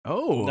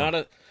 Oh.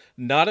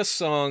 Not a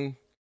song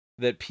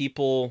that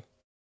people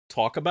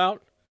talk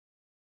about.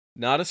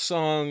 Not a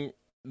song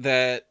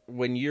that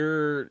when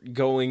you're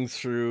going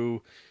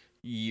through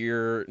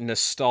your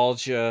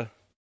nostalgia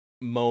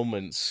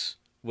moments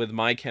with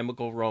My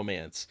Chemical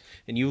Romance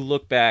and you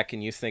look back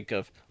and you think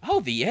of, oh,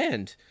 The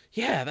End.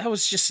 Yeah, that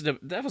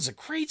was a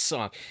great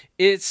song.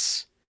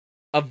 It's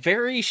a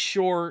very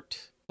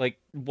short, like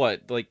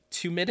what, like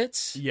 2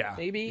 minutes? Yeah.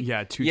 Maybe?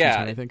 Yeah, 2:10,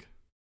 I think.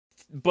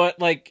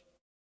 But like,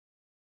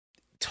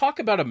 talk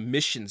about a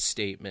mission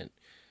statement.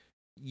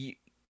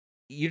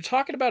 You're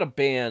talking about a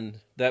band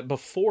that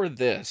before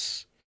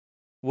this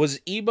was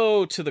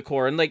emo to the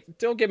core. And like,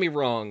 don't get me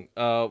wrong,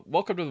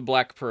 Welcome to the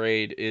Black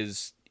Parade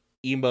is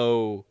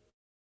emo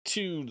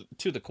to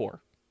the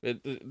core.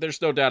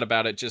 There's no doubt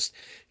about it. Just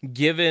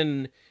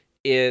given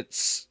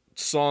its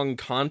song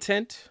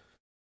content,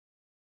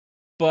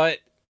 but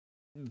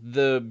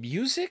the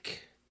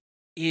music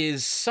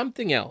is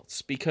something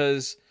else,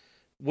 because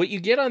what you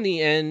get on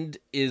the end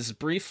is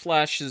brief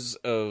flashes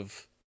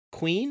of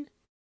Queen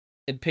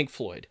and Pink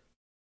Floyd.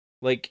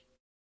 Like,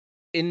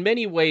 in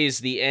many ways,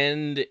 the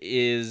end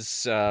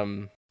is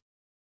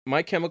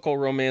My Chemical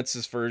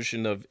Romance's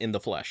version of In the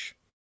Flesh.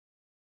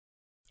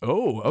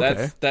 Oh,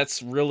 okay.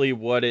 That's really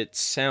what it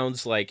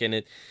sounds like,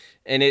 and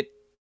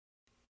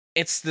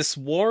it's this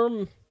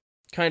warm,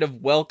 kind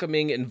of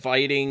welcoming,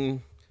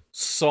 inviting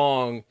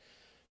song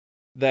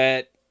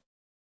that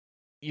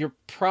you're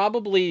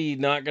probably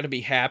not going to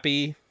be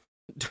happy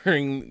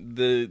during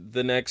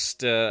the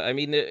next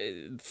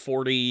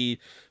 40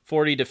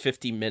 to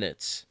 50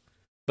 minutes.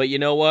 But you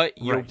know what?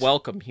 You're right.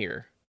 Welcome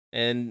here,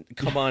 and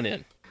come on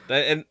in.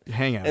 And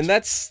hang out. And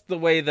that's the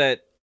way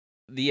that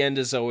The End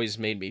has always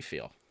made me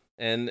feel.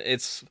 And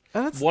it's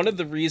one of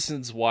the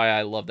reasons why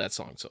I love that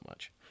song so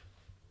much.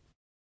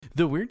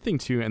 The weird thing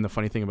too, and the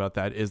funny thing about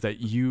that is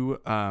that you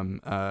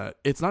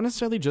it's not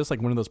necessarily just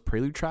like one of those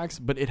prelude tracks,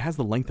 but it has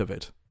the length of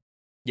it.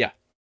 Yeah,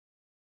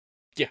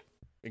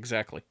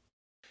 exactly.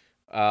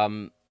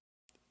 But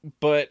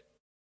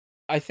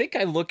I think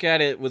I look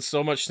at it with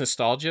so much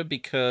nostalgia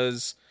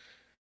because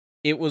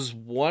it was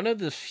one of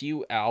the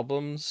few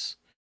albums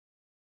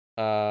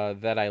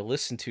that I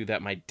listened to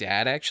that my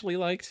dad actually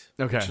liked.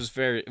 Okay.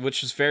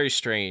 Which was very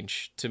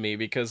strange to me,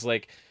 because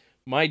like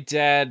my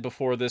dad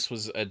before this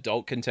was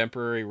adult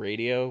contemporary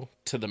radio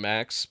to the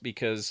max,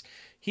 because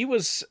he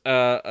was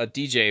a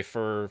DJ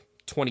for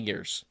 20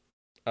 years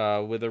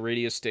with a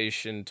radio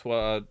station,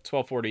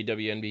 1240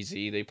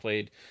 WNBZ. They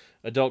played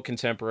adult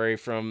contemporary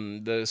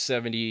from the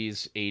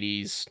 70s,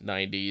 80s,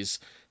 90s.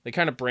 They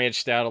kind of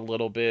branched out a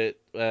little bit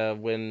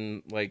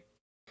when like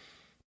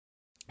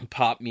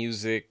pop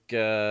music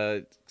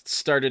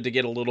started to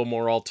get a little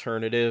more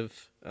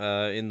alternative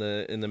in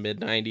the mid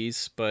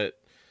 90s, but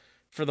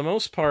for the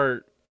most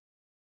part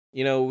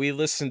we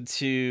listened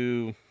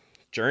to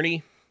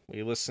Journey.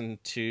 We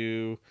listened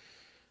to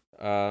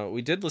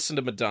we did listen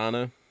to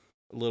Madonna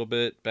a little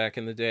bit back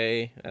in the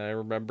day. I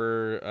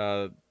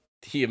remember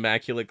the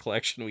Immaculate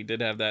Collection. We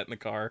did have that in the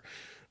car.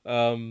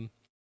 Um,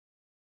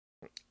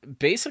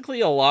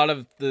 Basically, a lot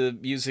of the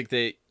music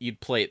that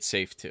you'd play it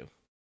safe to,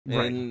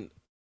 Right.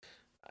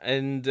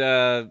 and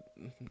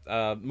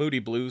Moody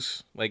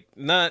Blues, like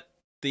not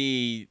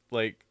the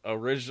like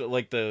original,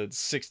 like the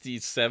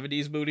 60s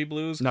 70s Moody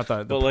Blues, Not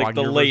the but like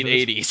the proggier late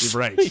versions. 80s.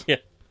 Right. Yeah,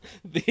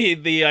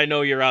 the I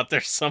know you're out there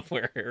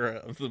somewhere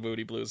era of the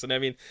Moody Blues. And I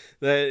mean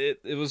that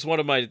it was one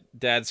of my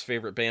dad's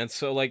favorite bands.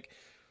 So like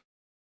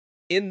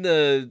in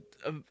the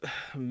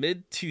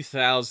mid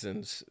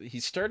 2000s, he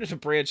started to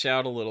branch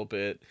out a little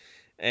bit,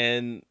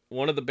 and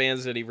one of the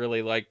bands that he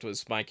really liked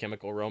was My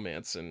Chemical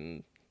Romance,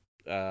 and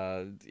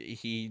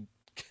he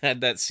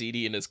had that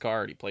CD in his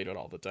car and he played it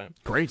all the time.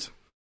 Great.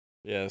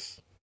 Yes.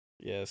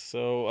 Yes.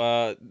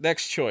 So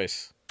next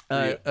choice.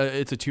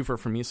 It's a twofer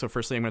for me. So,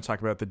 firstly, I'm going to talk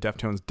about the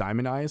Deftones'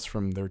 Diamond Eyes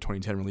from their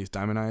 2010 release,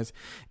 Diamond Eyes.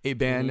 A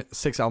band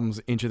 6 albums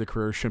into the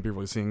career shouldn't be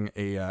releasing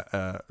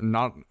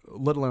not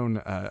let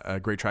alone a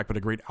great track, but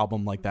a great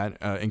album like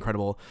that.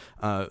 Incredible,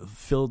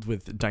 filled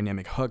with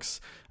dynamic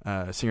hooks.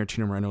 Singer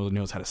Tina Moreno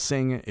knows how to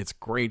sing. It's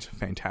great,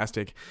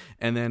 fantastic.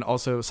 And then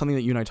also something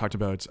that you and I talked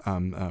about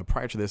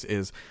prior to this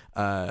is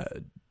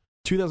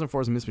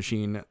 2004's Miss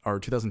Machine, or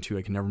 2002,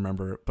 I can never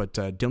remember, but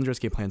Dillinger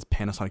Escape Plan's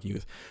Panasonic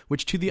Youth,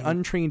 which to the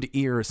untrained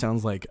ear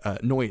sounds like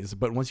noise,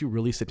 but once you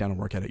really sit down and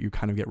work at it, you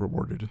kind of get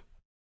rewarded.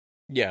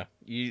 Yeah,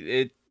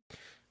 it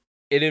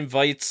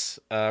invites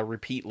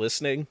repeat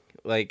listening,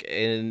 like,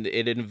 and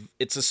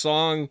it's a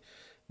song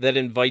that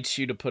invites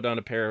you to put on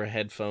a pair of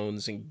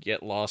headphones and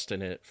get lost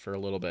in it for a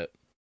little bit.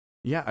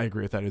 Yeah, I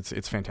agree with that.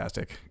 It's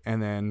fantastic.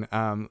 And then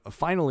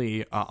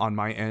finally, on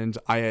my end,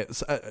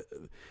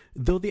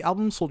 though the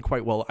album sold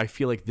quite well, I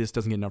feel like this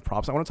doesn't get enough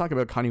props. I want to talk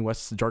about Kanye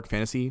West's Dark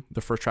Fantasy, the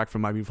first track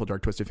from My Beautiful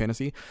Dark Twisted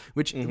Fantasy,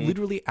 which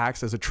literally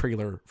acts as a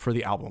trailer for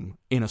the album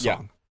in a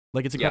song.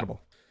 Like, it's incredible.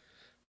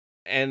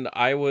 Yeah. And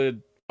I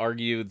would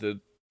argue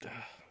that,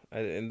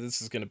 and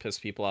this is going to piss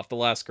people off, the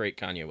last great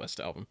Kanye West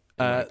album.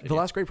 The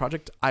last great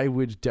project, I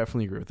would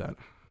definitely agree with that.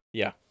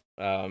 Yeah.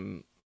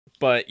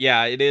 But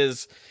yeah,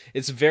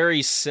 it's very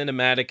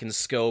cinematic in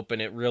scope,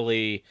 and it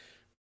really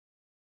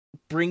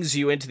brings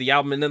you into the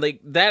album. And then like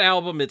that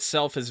album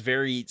itself is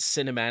very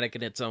cinematic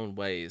in its own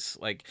ways.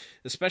 Like,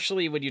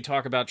 especially when you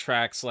talk about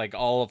tracks like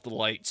All of the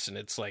Lights, and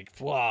it's like,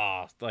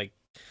 wow, like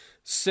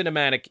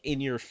cinematic in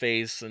your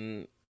face.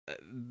 And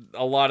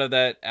a lot of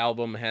that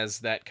album has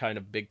that kind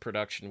of big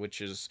production,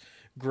 which is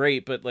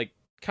great. But like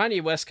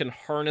Kanye West can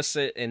harness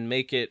it and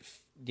make it,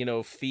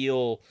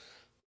 feel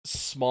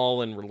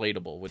small and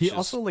relatable, which is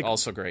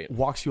also great.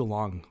 Walks you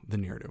along the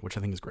narrative, which I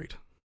think is great.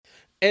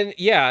 And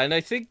yeah, and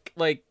I think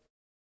like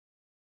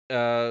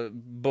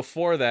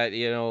before that,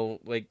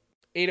 like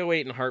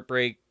 808 and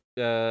Heartbreak,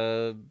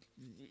 it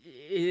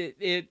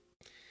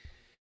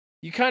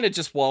you kind of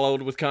just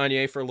wallowed with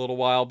Kanye for a little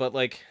while, but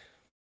like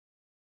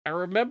I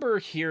remember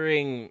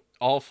hearing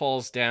All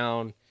Falls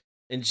Down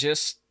and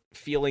just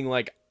feeling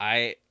like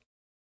that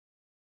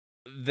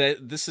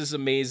this is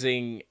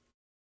amazing.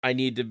 I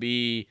need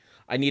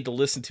to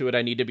listen to it.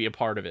 I need to be a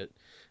part of it.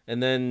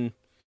 And then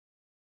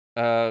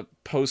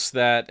post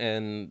that,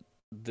 and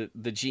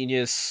the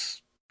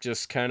genius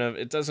just kind of,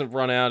 it doesn't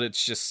run out.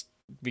 It's just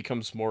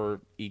becomes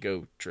more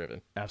ego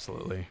driven.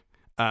 Absolutely.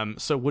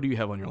 So what do you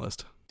have on your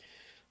list?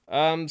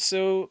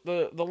 So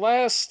the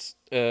last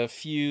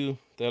few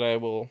that I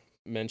will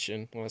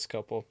mention, last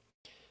couple,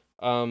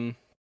 and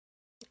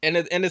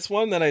it's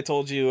one that I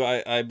told you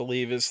I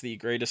believe is the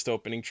greatest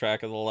opening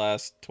track of the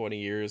last 20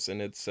 years,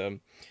 and it's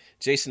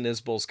Jason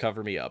Isbell's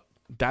Cover Me Up.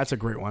 That's a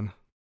great one.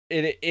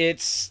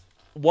 It's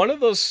one of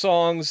those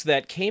songs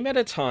that came at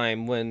a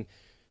time when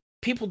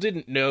people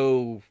didn't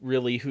know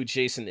really who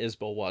Jason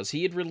Isbell was.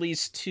 He had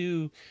released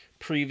 2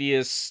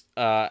 previous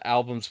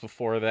albums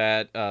before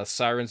that,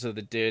 Sirens of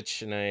the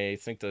Ditch, and I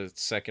think the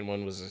second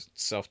one was a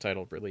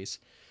self-titled release.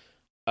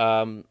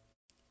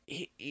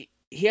 He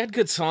had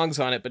good songs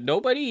on it, but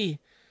nobody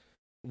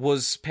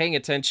was paying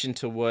attention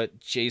to what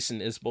Jason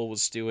Isbell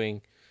was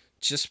doing,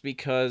 just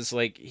because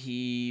like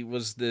he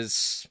was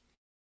this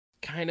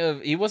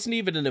he wasn't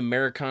even an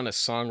Americana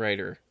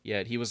songwriter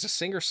yet. He was a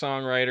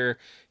singer-songwriter,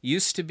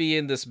 used to be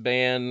in this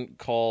band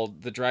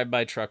called the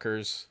Drive-By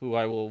Truckers, who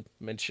I will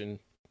mention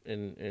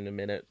in a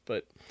minute,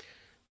 but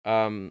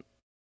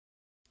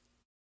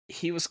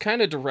he was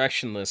kind of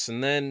directionless.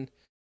 And then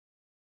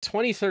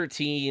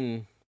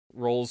 2013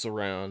 rolls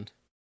around,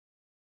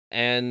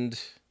 and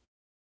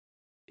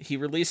he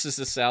releases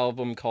this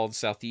album called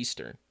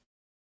Southeastern,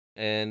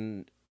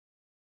 and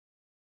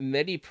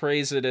many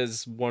praise it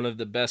as one of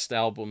the best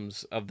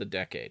albums of the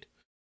decade.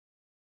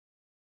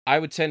 I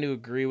would tend to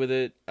agree with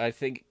it. I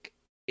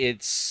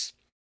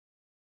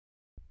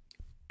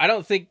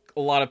don't think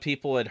a lot of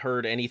people had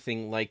heard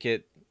anything like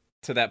it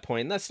to that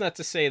point. And that's not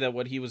to say that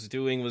what he was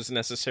doing was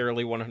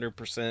necessarily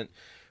 100%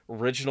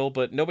 original,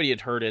 but nobody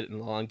had heard it in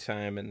a long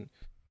time. And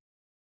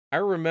I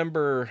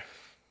remember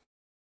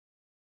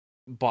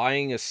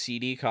buying a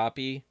CD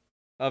copy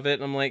of it.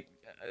 And I'm like,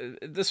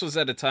 this was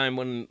at a time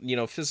when,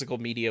 physical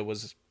media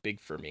was big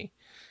for me.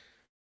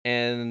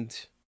 And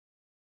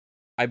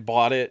I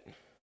bought it,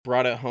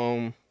 brought it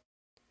home,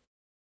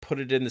 put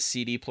it in the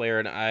CD player,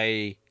 and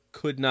I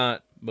could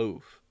not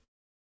move.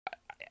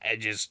 I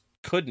just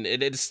couldn't.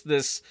 It's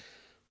this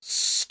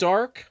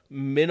stark,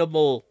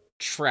 minimal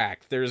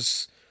track.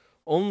 There's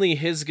only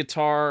his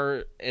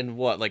guitar and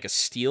like a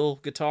steel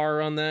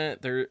guitar on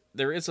that.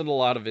 There isn't a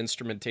lot of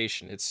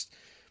instrumentation. It's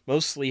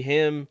mostly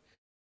him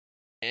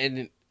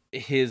and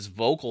his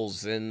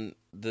vocals, and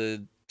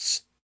the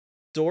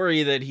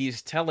story that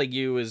he's telling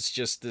you is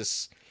just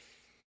this.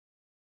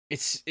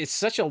 It's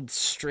such a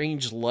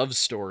strange love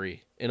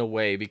story in a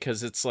way,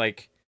 because it's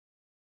like,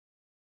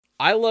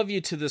 I love you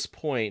to this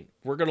point.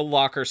 We're going to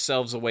lock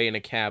ourselves away in a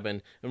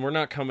cabin, and we're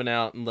not coming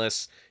out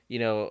unless,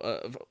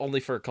 only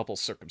for a couple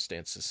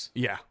circumstances.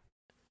 Yeah.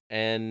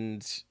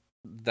 And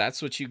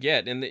that's what you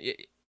get. And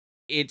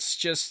it's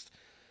just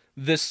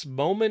this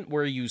moment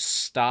where you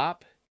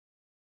stop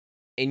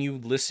and you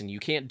listen. You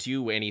can't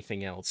do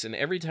anything else. And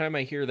every time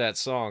I hear that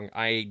song,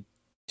 I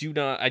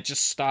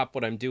just stop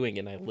what I'm doing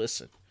and I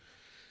listen.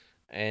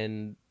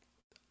 And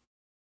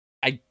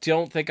I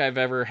don't think I've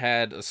ever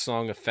had a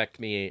song affect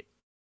me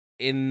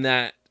in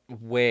that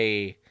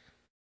way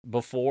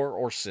before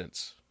or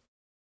since.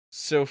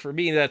 So for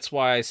me, that's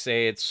why I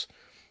say it's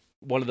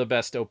one of the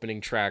best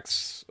opening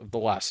tracks of the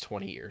last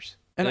 20 years.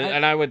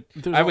 And I would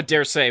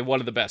dare say one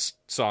of the best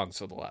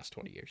songs of the last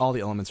 20 years. All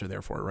the elements are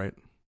there for it, right?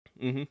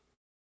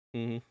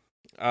 Mm-hmm.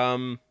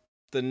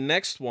 The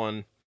next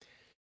one,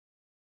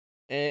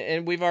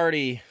 and we've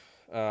already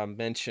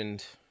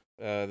mentioned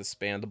this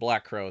band, the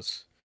Black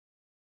Crowes.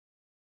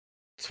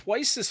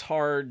 Twice as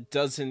Hard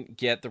doesn't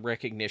get the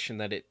recognition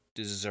that it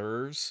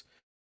deserves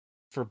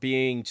for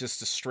being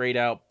just a straight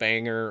out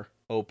banger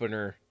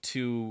opener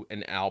to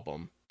an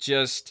album.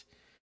 Just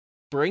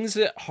brings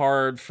it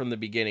hard from the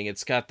beginning.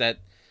 It's got that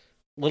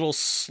little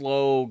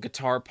slow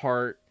guitar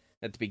part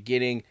at the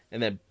beginning,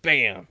 and then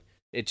bam,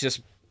 it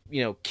just,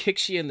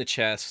 kicks you in the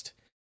chest.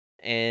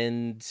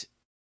 And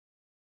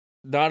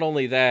not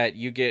only that,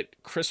 you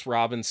get Chris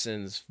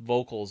Robinson's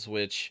vocals,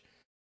 which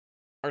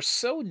are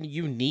so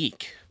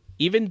unique.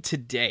 Even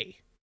today,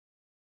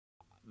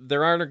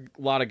 there aren't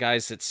a lot of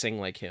guys that sing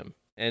like him.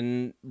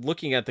 And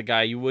looking at the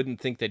guy, you wouldn't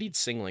think that he'd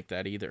sing like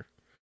that either.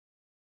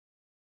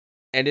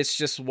 And it's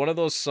just one of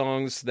those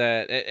songs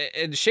that...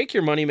 And Shake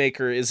Your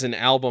Moneymaker is an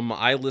album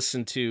I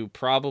listen to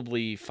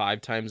probably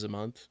 5 times a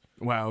month.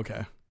 Wow,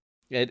 okay.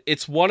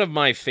 It's one of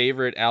my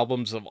favorite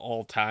albums of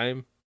all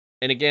time.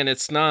 And again,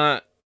 it's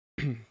not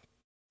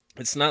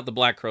the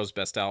Black Crowes'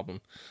 best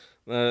album.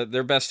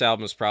 Their best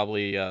album is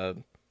probably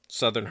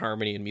Southern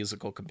Harmony and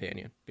Musical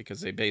Companion,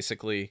 because they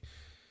basically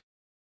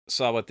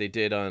saw what they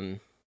did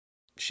on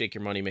Shake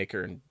Your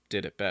Moneymaker and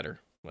did it better.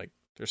 Like,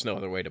 there's no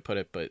other way to put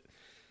it, but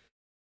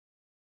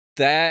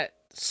that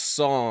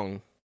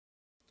song,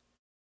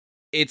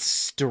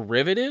 it's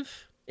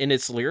derivative in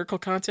its lyrical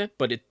content,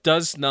 but it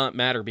does not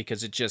matter,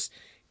 because it just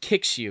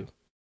kicks you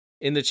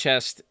in the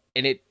chest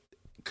and it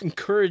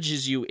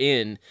encourages you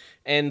in.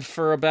 And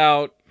for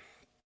about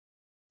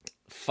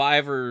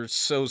 5 or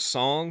so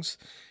songs,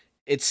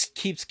 it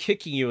keeps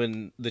kicking you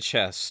in the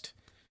chest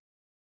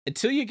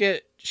until you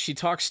get She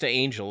Talks to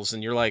Angels,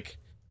 and you're like,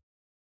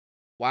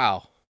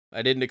 wow,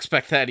 I didn't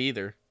expect that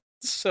either.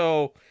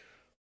 So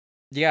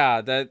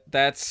yeah,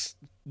 that's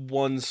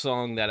one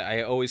song that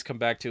I always come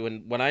back to.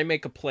 And when I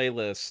make a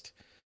playlist,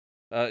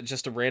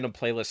 just a random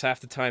playlist, half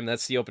the time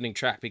that's the opening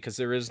track, because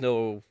there is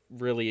no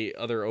really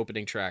other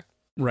opening track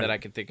that I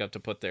can think of to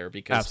put there,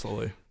 because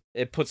absolutely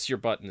it puts your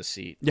butt in the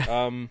seat.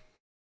 Yeah.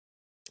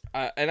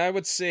 And I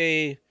would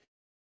say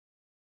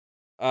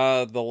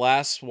the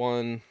last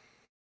one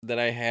that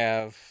I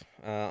have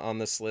on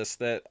this list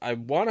that I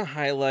want to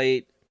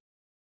highlight,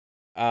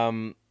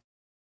 and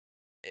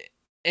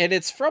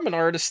it's from an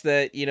artist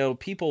that,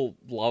 people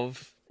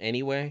love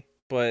anyway,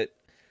 but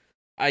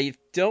I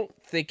don't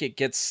think it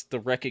gets the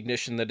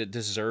recognition that it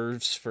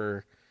deserves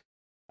for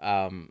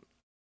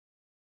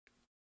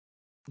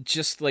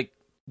just like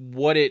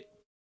what it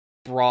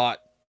brought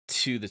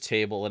to the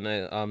table.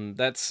 And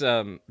that's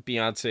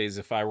Beyonce's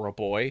If I Were a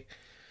Boy.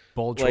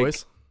 Bold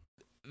choice.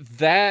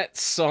 That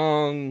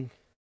song,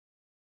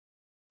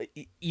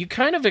 you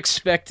kind of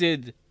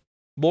expected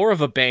more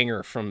of a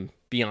banger from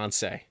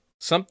Beyonce.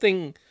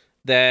 Something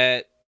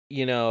that,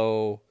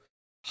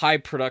 high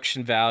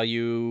production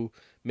value,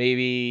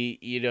 maybe,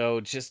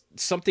 just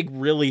something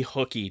really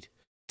hooky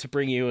to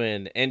bring you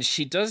in. And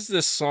she does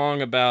this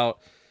song about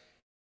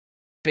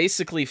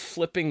basically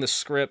flipping the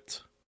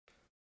script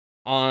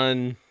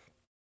on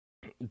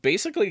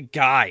basically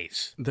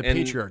guys. The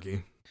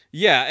patriarchy.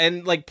 Yeah,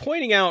 and like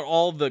pointing out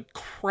all the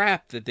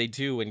crap that they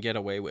do and get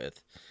away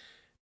with.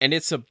 And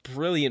it's a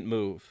brilliant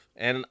move.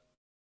 And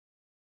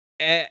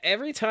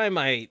every time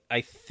I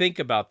think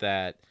about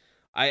that,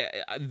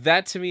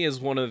 that to me is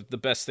one of the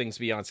best things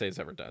Beyonce has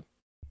ever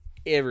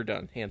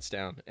done, hands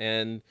down.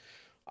 And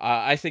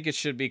I think it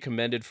should be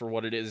commended for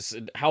what it is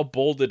and how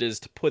bold it is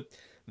to put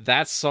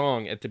that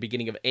song at the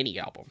beginning of any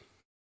album.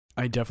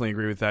 I definitely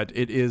agree with that.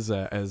 It is,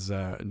 as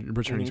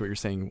returning to what you're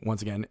saying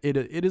once again, it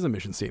is a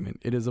mission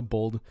statement. It is a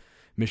bold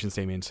mission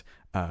statement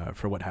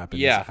for what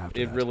happens. Yeah,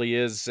 it really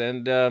is.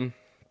 And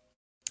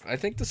I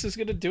think this is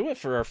going to do it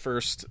for our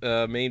first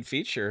main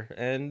feature.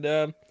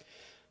 And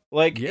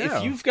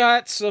if you've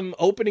got some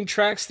opening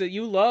tracks that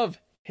you love,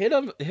 hit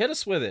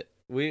us with it.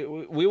 We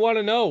want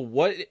to know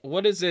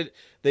what is it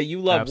that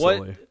you love.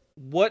 Absolutely.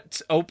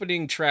 What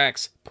opening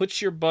tracks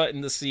puts your butt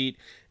in the seat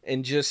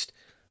and just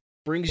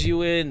brings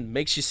you in,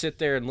 makes you sit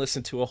there and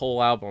listen to a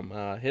whole album.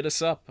 Hit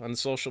us up on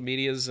social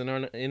medias and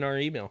in our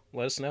email.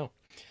 Let us know.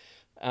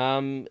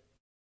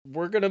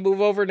 We're going to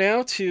move over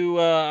now to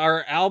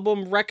our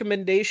album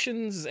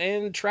recommendations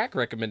and track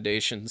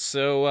recommendations.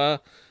 So,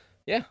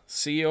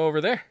 see you over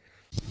there.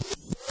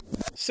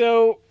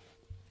 So,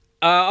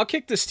 I'll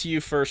kick this to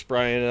you first,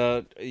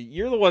 Brian.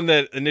 You're the one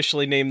that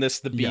initially named this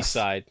the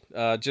B-side,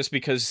 just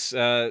because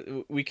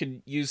we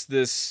could use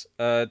this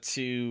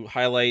to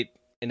highlight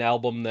an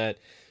album that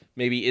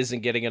maybe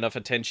isn't getting enough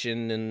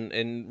attention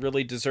and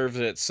really deserves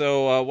it.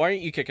 So why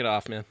don't you kick it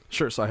off, man?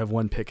 Sure. So I have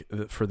one pick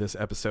for this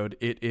episode.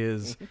 It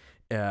is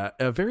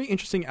a very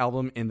interesting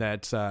album in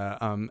that,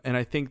 and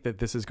I think that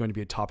this is going to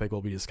be a topic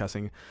we'll be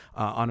discussing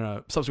on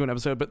a subsequent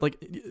episode. But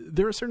like,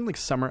 there are certain like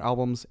summer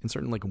albums and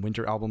certain like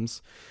winter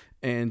albums,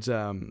 and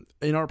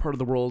in our part of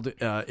the world,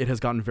 it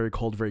has gotten very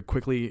cold very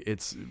quickly.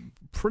 It's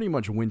pretty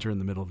much winter in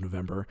the middle of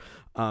November,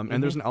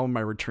 and there's an album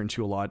I return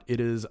to a lot. It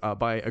is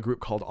by a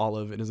group called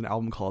Olive. It is an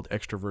album called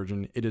Extra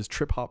Virgin. It is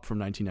trip hop from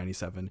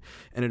 1997,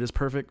 and it is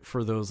perfect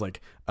for those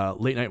like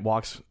late night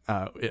walks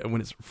when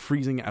it's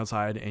freezing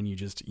outside and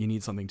you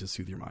need something to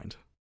soothe your mind.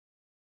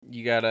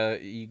 You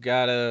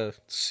gotta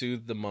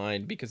soothe the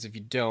mind, because if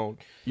you don't,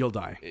 you'll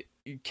die.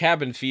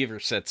 Cabin fever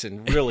sets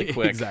in really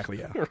quick. Exactly,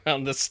 yeah.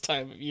 Around this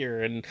time of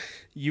year, and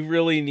you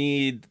really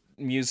need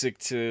music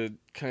to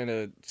kind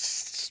of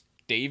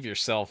stave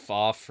yourself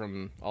off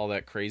from all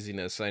that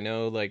craziness. I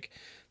know, like,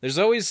 there's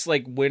always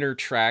like winter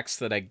tracks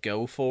that I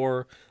go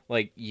for,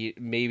 like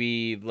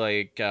maybe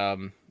like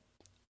the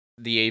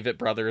Avett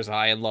Brothers,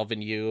 "I Am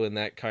Loving You," and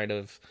that kind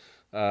of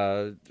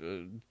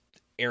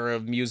era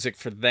of music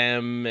for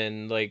them,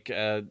 and like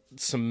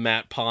some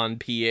Matt Pond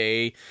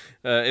PA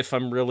if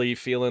I'm really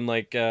feeling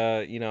like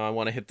I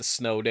want to hit the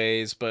snow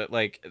days. But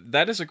like,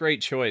 that is a great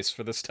choice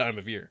for this time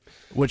of year.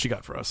 What you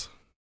got for us?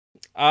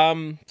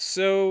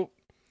 So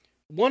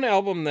one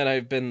album that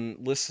I've been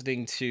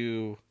listening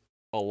to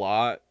a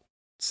lot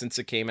since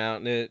it came out,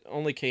 and it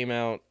only came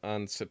out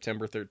on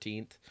September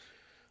 13th,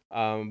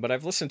 but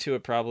I've listened to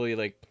it probably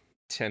like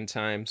 10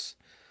 times.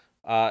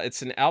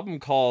 It's an album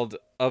called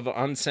Of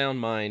Unsound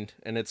Mind,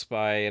 and it's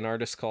by an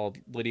artist called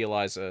Lydia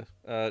Liza.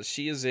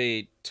 She is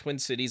a Twin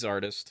Cities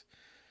artist.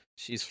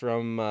 She's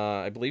from,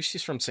 I believe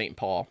she's from St.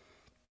 Paul.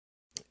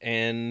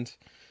 And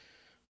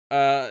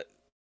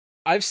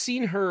I've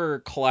seen her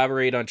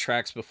collaborate on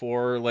tracks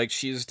before. Like,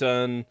 she's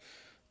done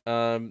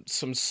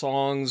some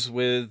songs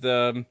with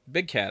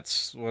Big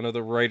Cats, one of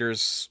the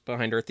writers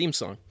behind our theme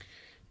song.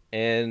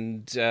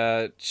 And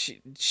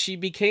she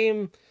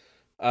became...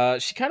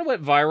 she kind of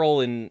went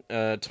viral in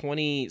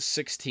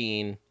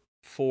 2016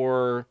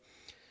 for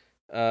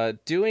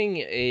doing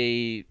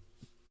a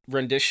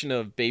rendition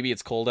of "Baby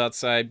It's Cold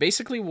Outside."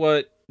 Basically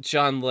what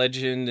John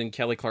Legend and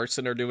Kelly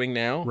Clarkson are doing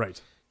now. Right.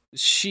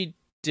 She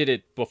did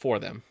it before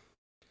them,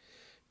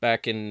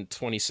 back in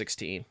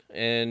 2016.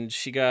 And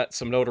she got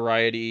some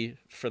notoriety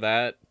for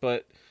that.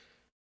 But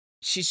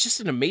she's just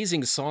an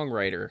amazing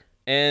songwriter.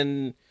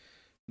 And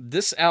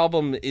this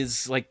album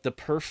is like the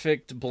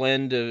perfect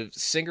blend of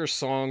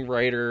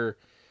singer-songwriter,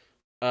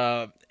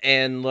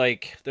 and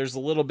like there's a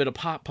little bit of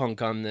pop punk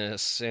on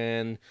this,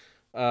 and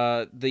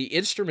the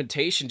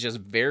instrumentation just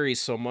varies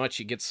so much.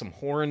 You get some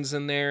horns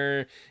in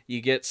there,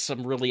 you get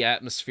some really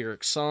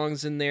atmospheric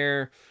songs in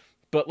there,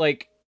 but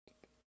like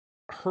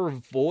her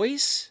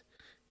voice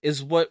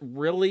is what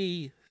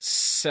really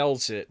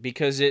sells it,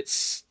 because it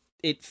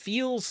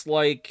feels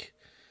like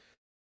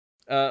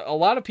a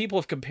lot of people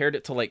have compared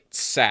it to like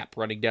sap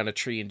running down a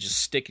tree and just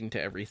sticking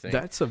to everything.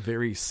 That's a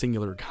very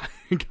singular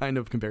kind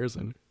of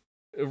comparison.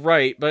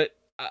 Right, but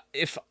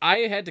if I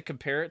had to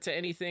compare it to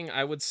anything,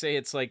 I would say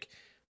it's like,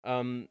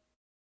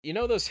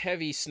 those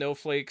heavy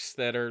snowflakes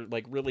that are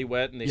like really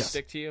wet and they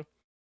stick to you?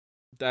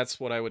 That's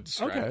what I would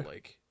describe it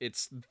like.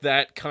 It's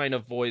that kind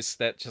of voice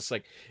that just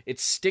like,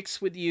 it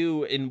sticks with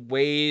you in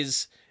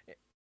ways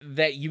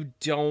that you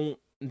don't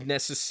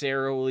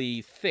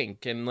necessarily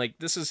think. And like,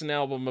 this is an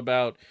album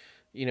about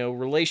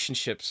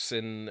relationships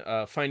and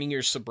finding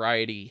your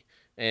sobriety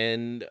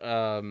and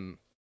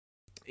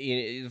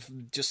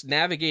just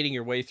navigating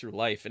your way through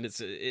life. And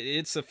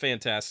it's a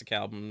fantastic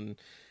album.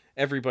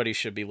 Everybody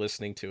should be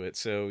listening to it.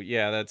 So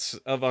yeah, that's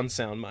Of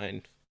Unsound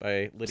Mind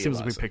by Lydia Seems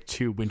Liza. like we picked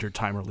two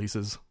wintertime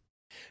releases.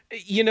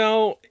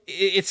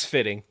 It's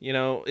fitting.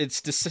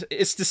 It's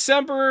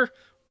December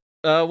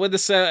when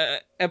this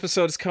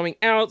episode is coming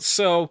out,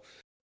 so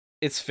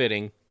it's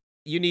fitting.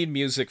 You need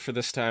music for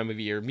this time of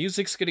year.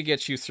 Music's going to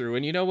get you through.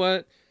 And you know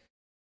what?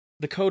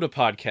 the Coda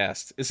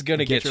podcast is going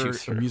to get you your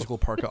through. musical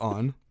parka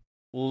on.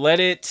 Let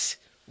it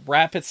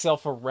wrap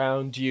itself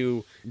around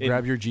you.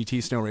 Grab your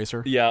GT Snow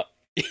Racer. Yeah.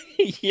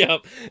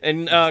 Yep.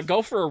 And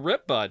go for a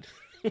rip, bud.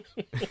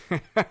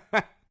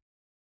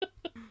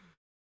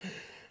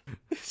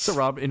 So,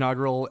 Rob,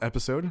 inaugural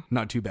episode,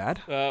 not too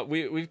bad.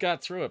 We've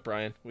got through it,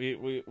 Brian.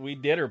 We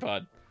did her,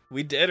 bud.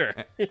 We did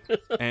her.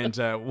 And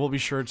we'll be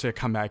sure to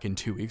come back in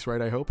 2 weeks,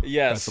 right? I hope.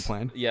 Yes. That's the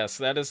plan. Yes,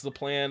 that is the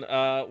plan.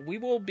 We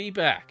will be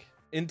back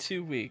in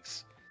 2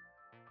 weeks.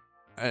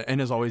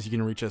 And as always, you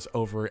can reach us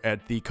over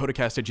at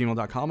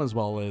thecodacast@gmail.com as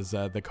well as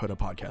the Coda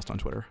Podcast on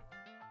Twitter.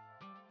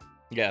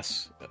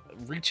 Yes.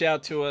 Reach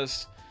out to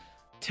us.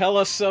 Tell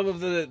us some of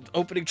the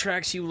opening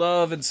tracks you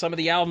love and some of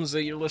the albums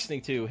that you're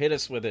listening to. Hit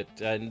us with it.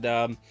 And,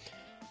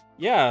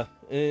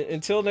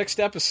 until next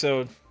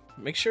episode,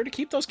 make sure to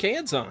keep those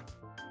cans on.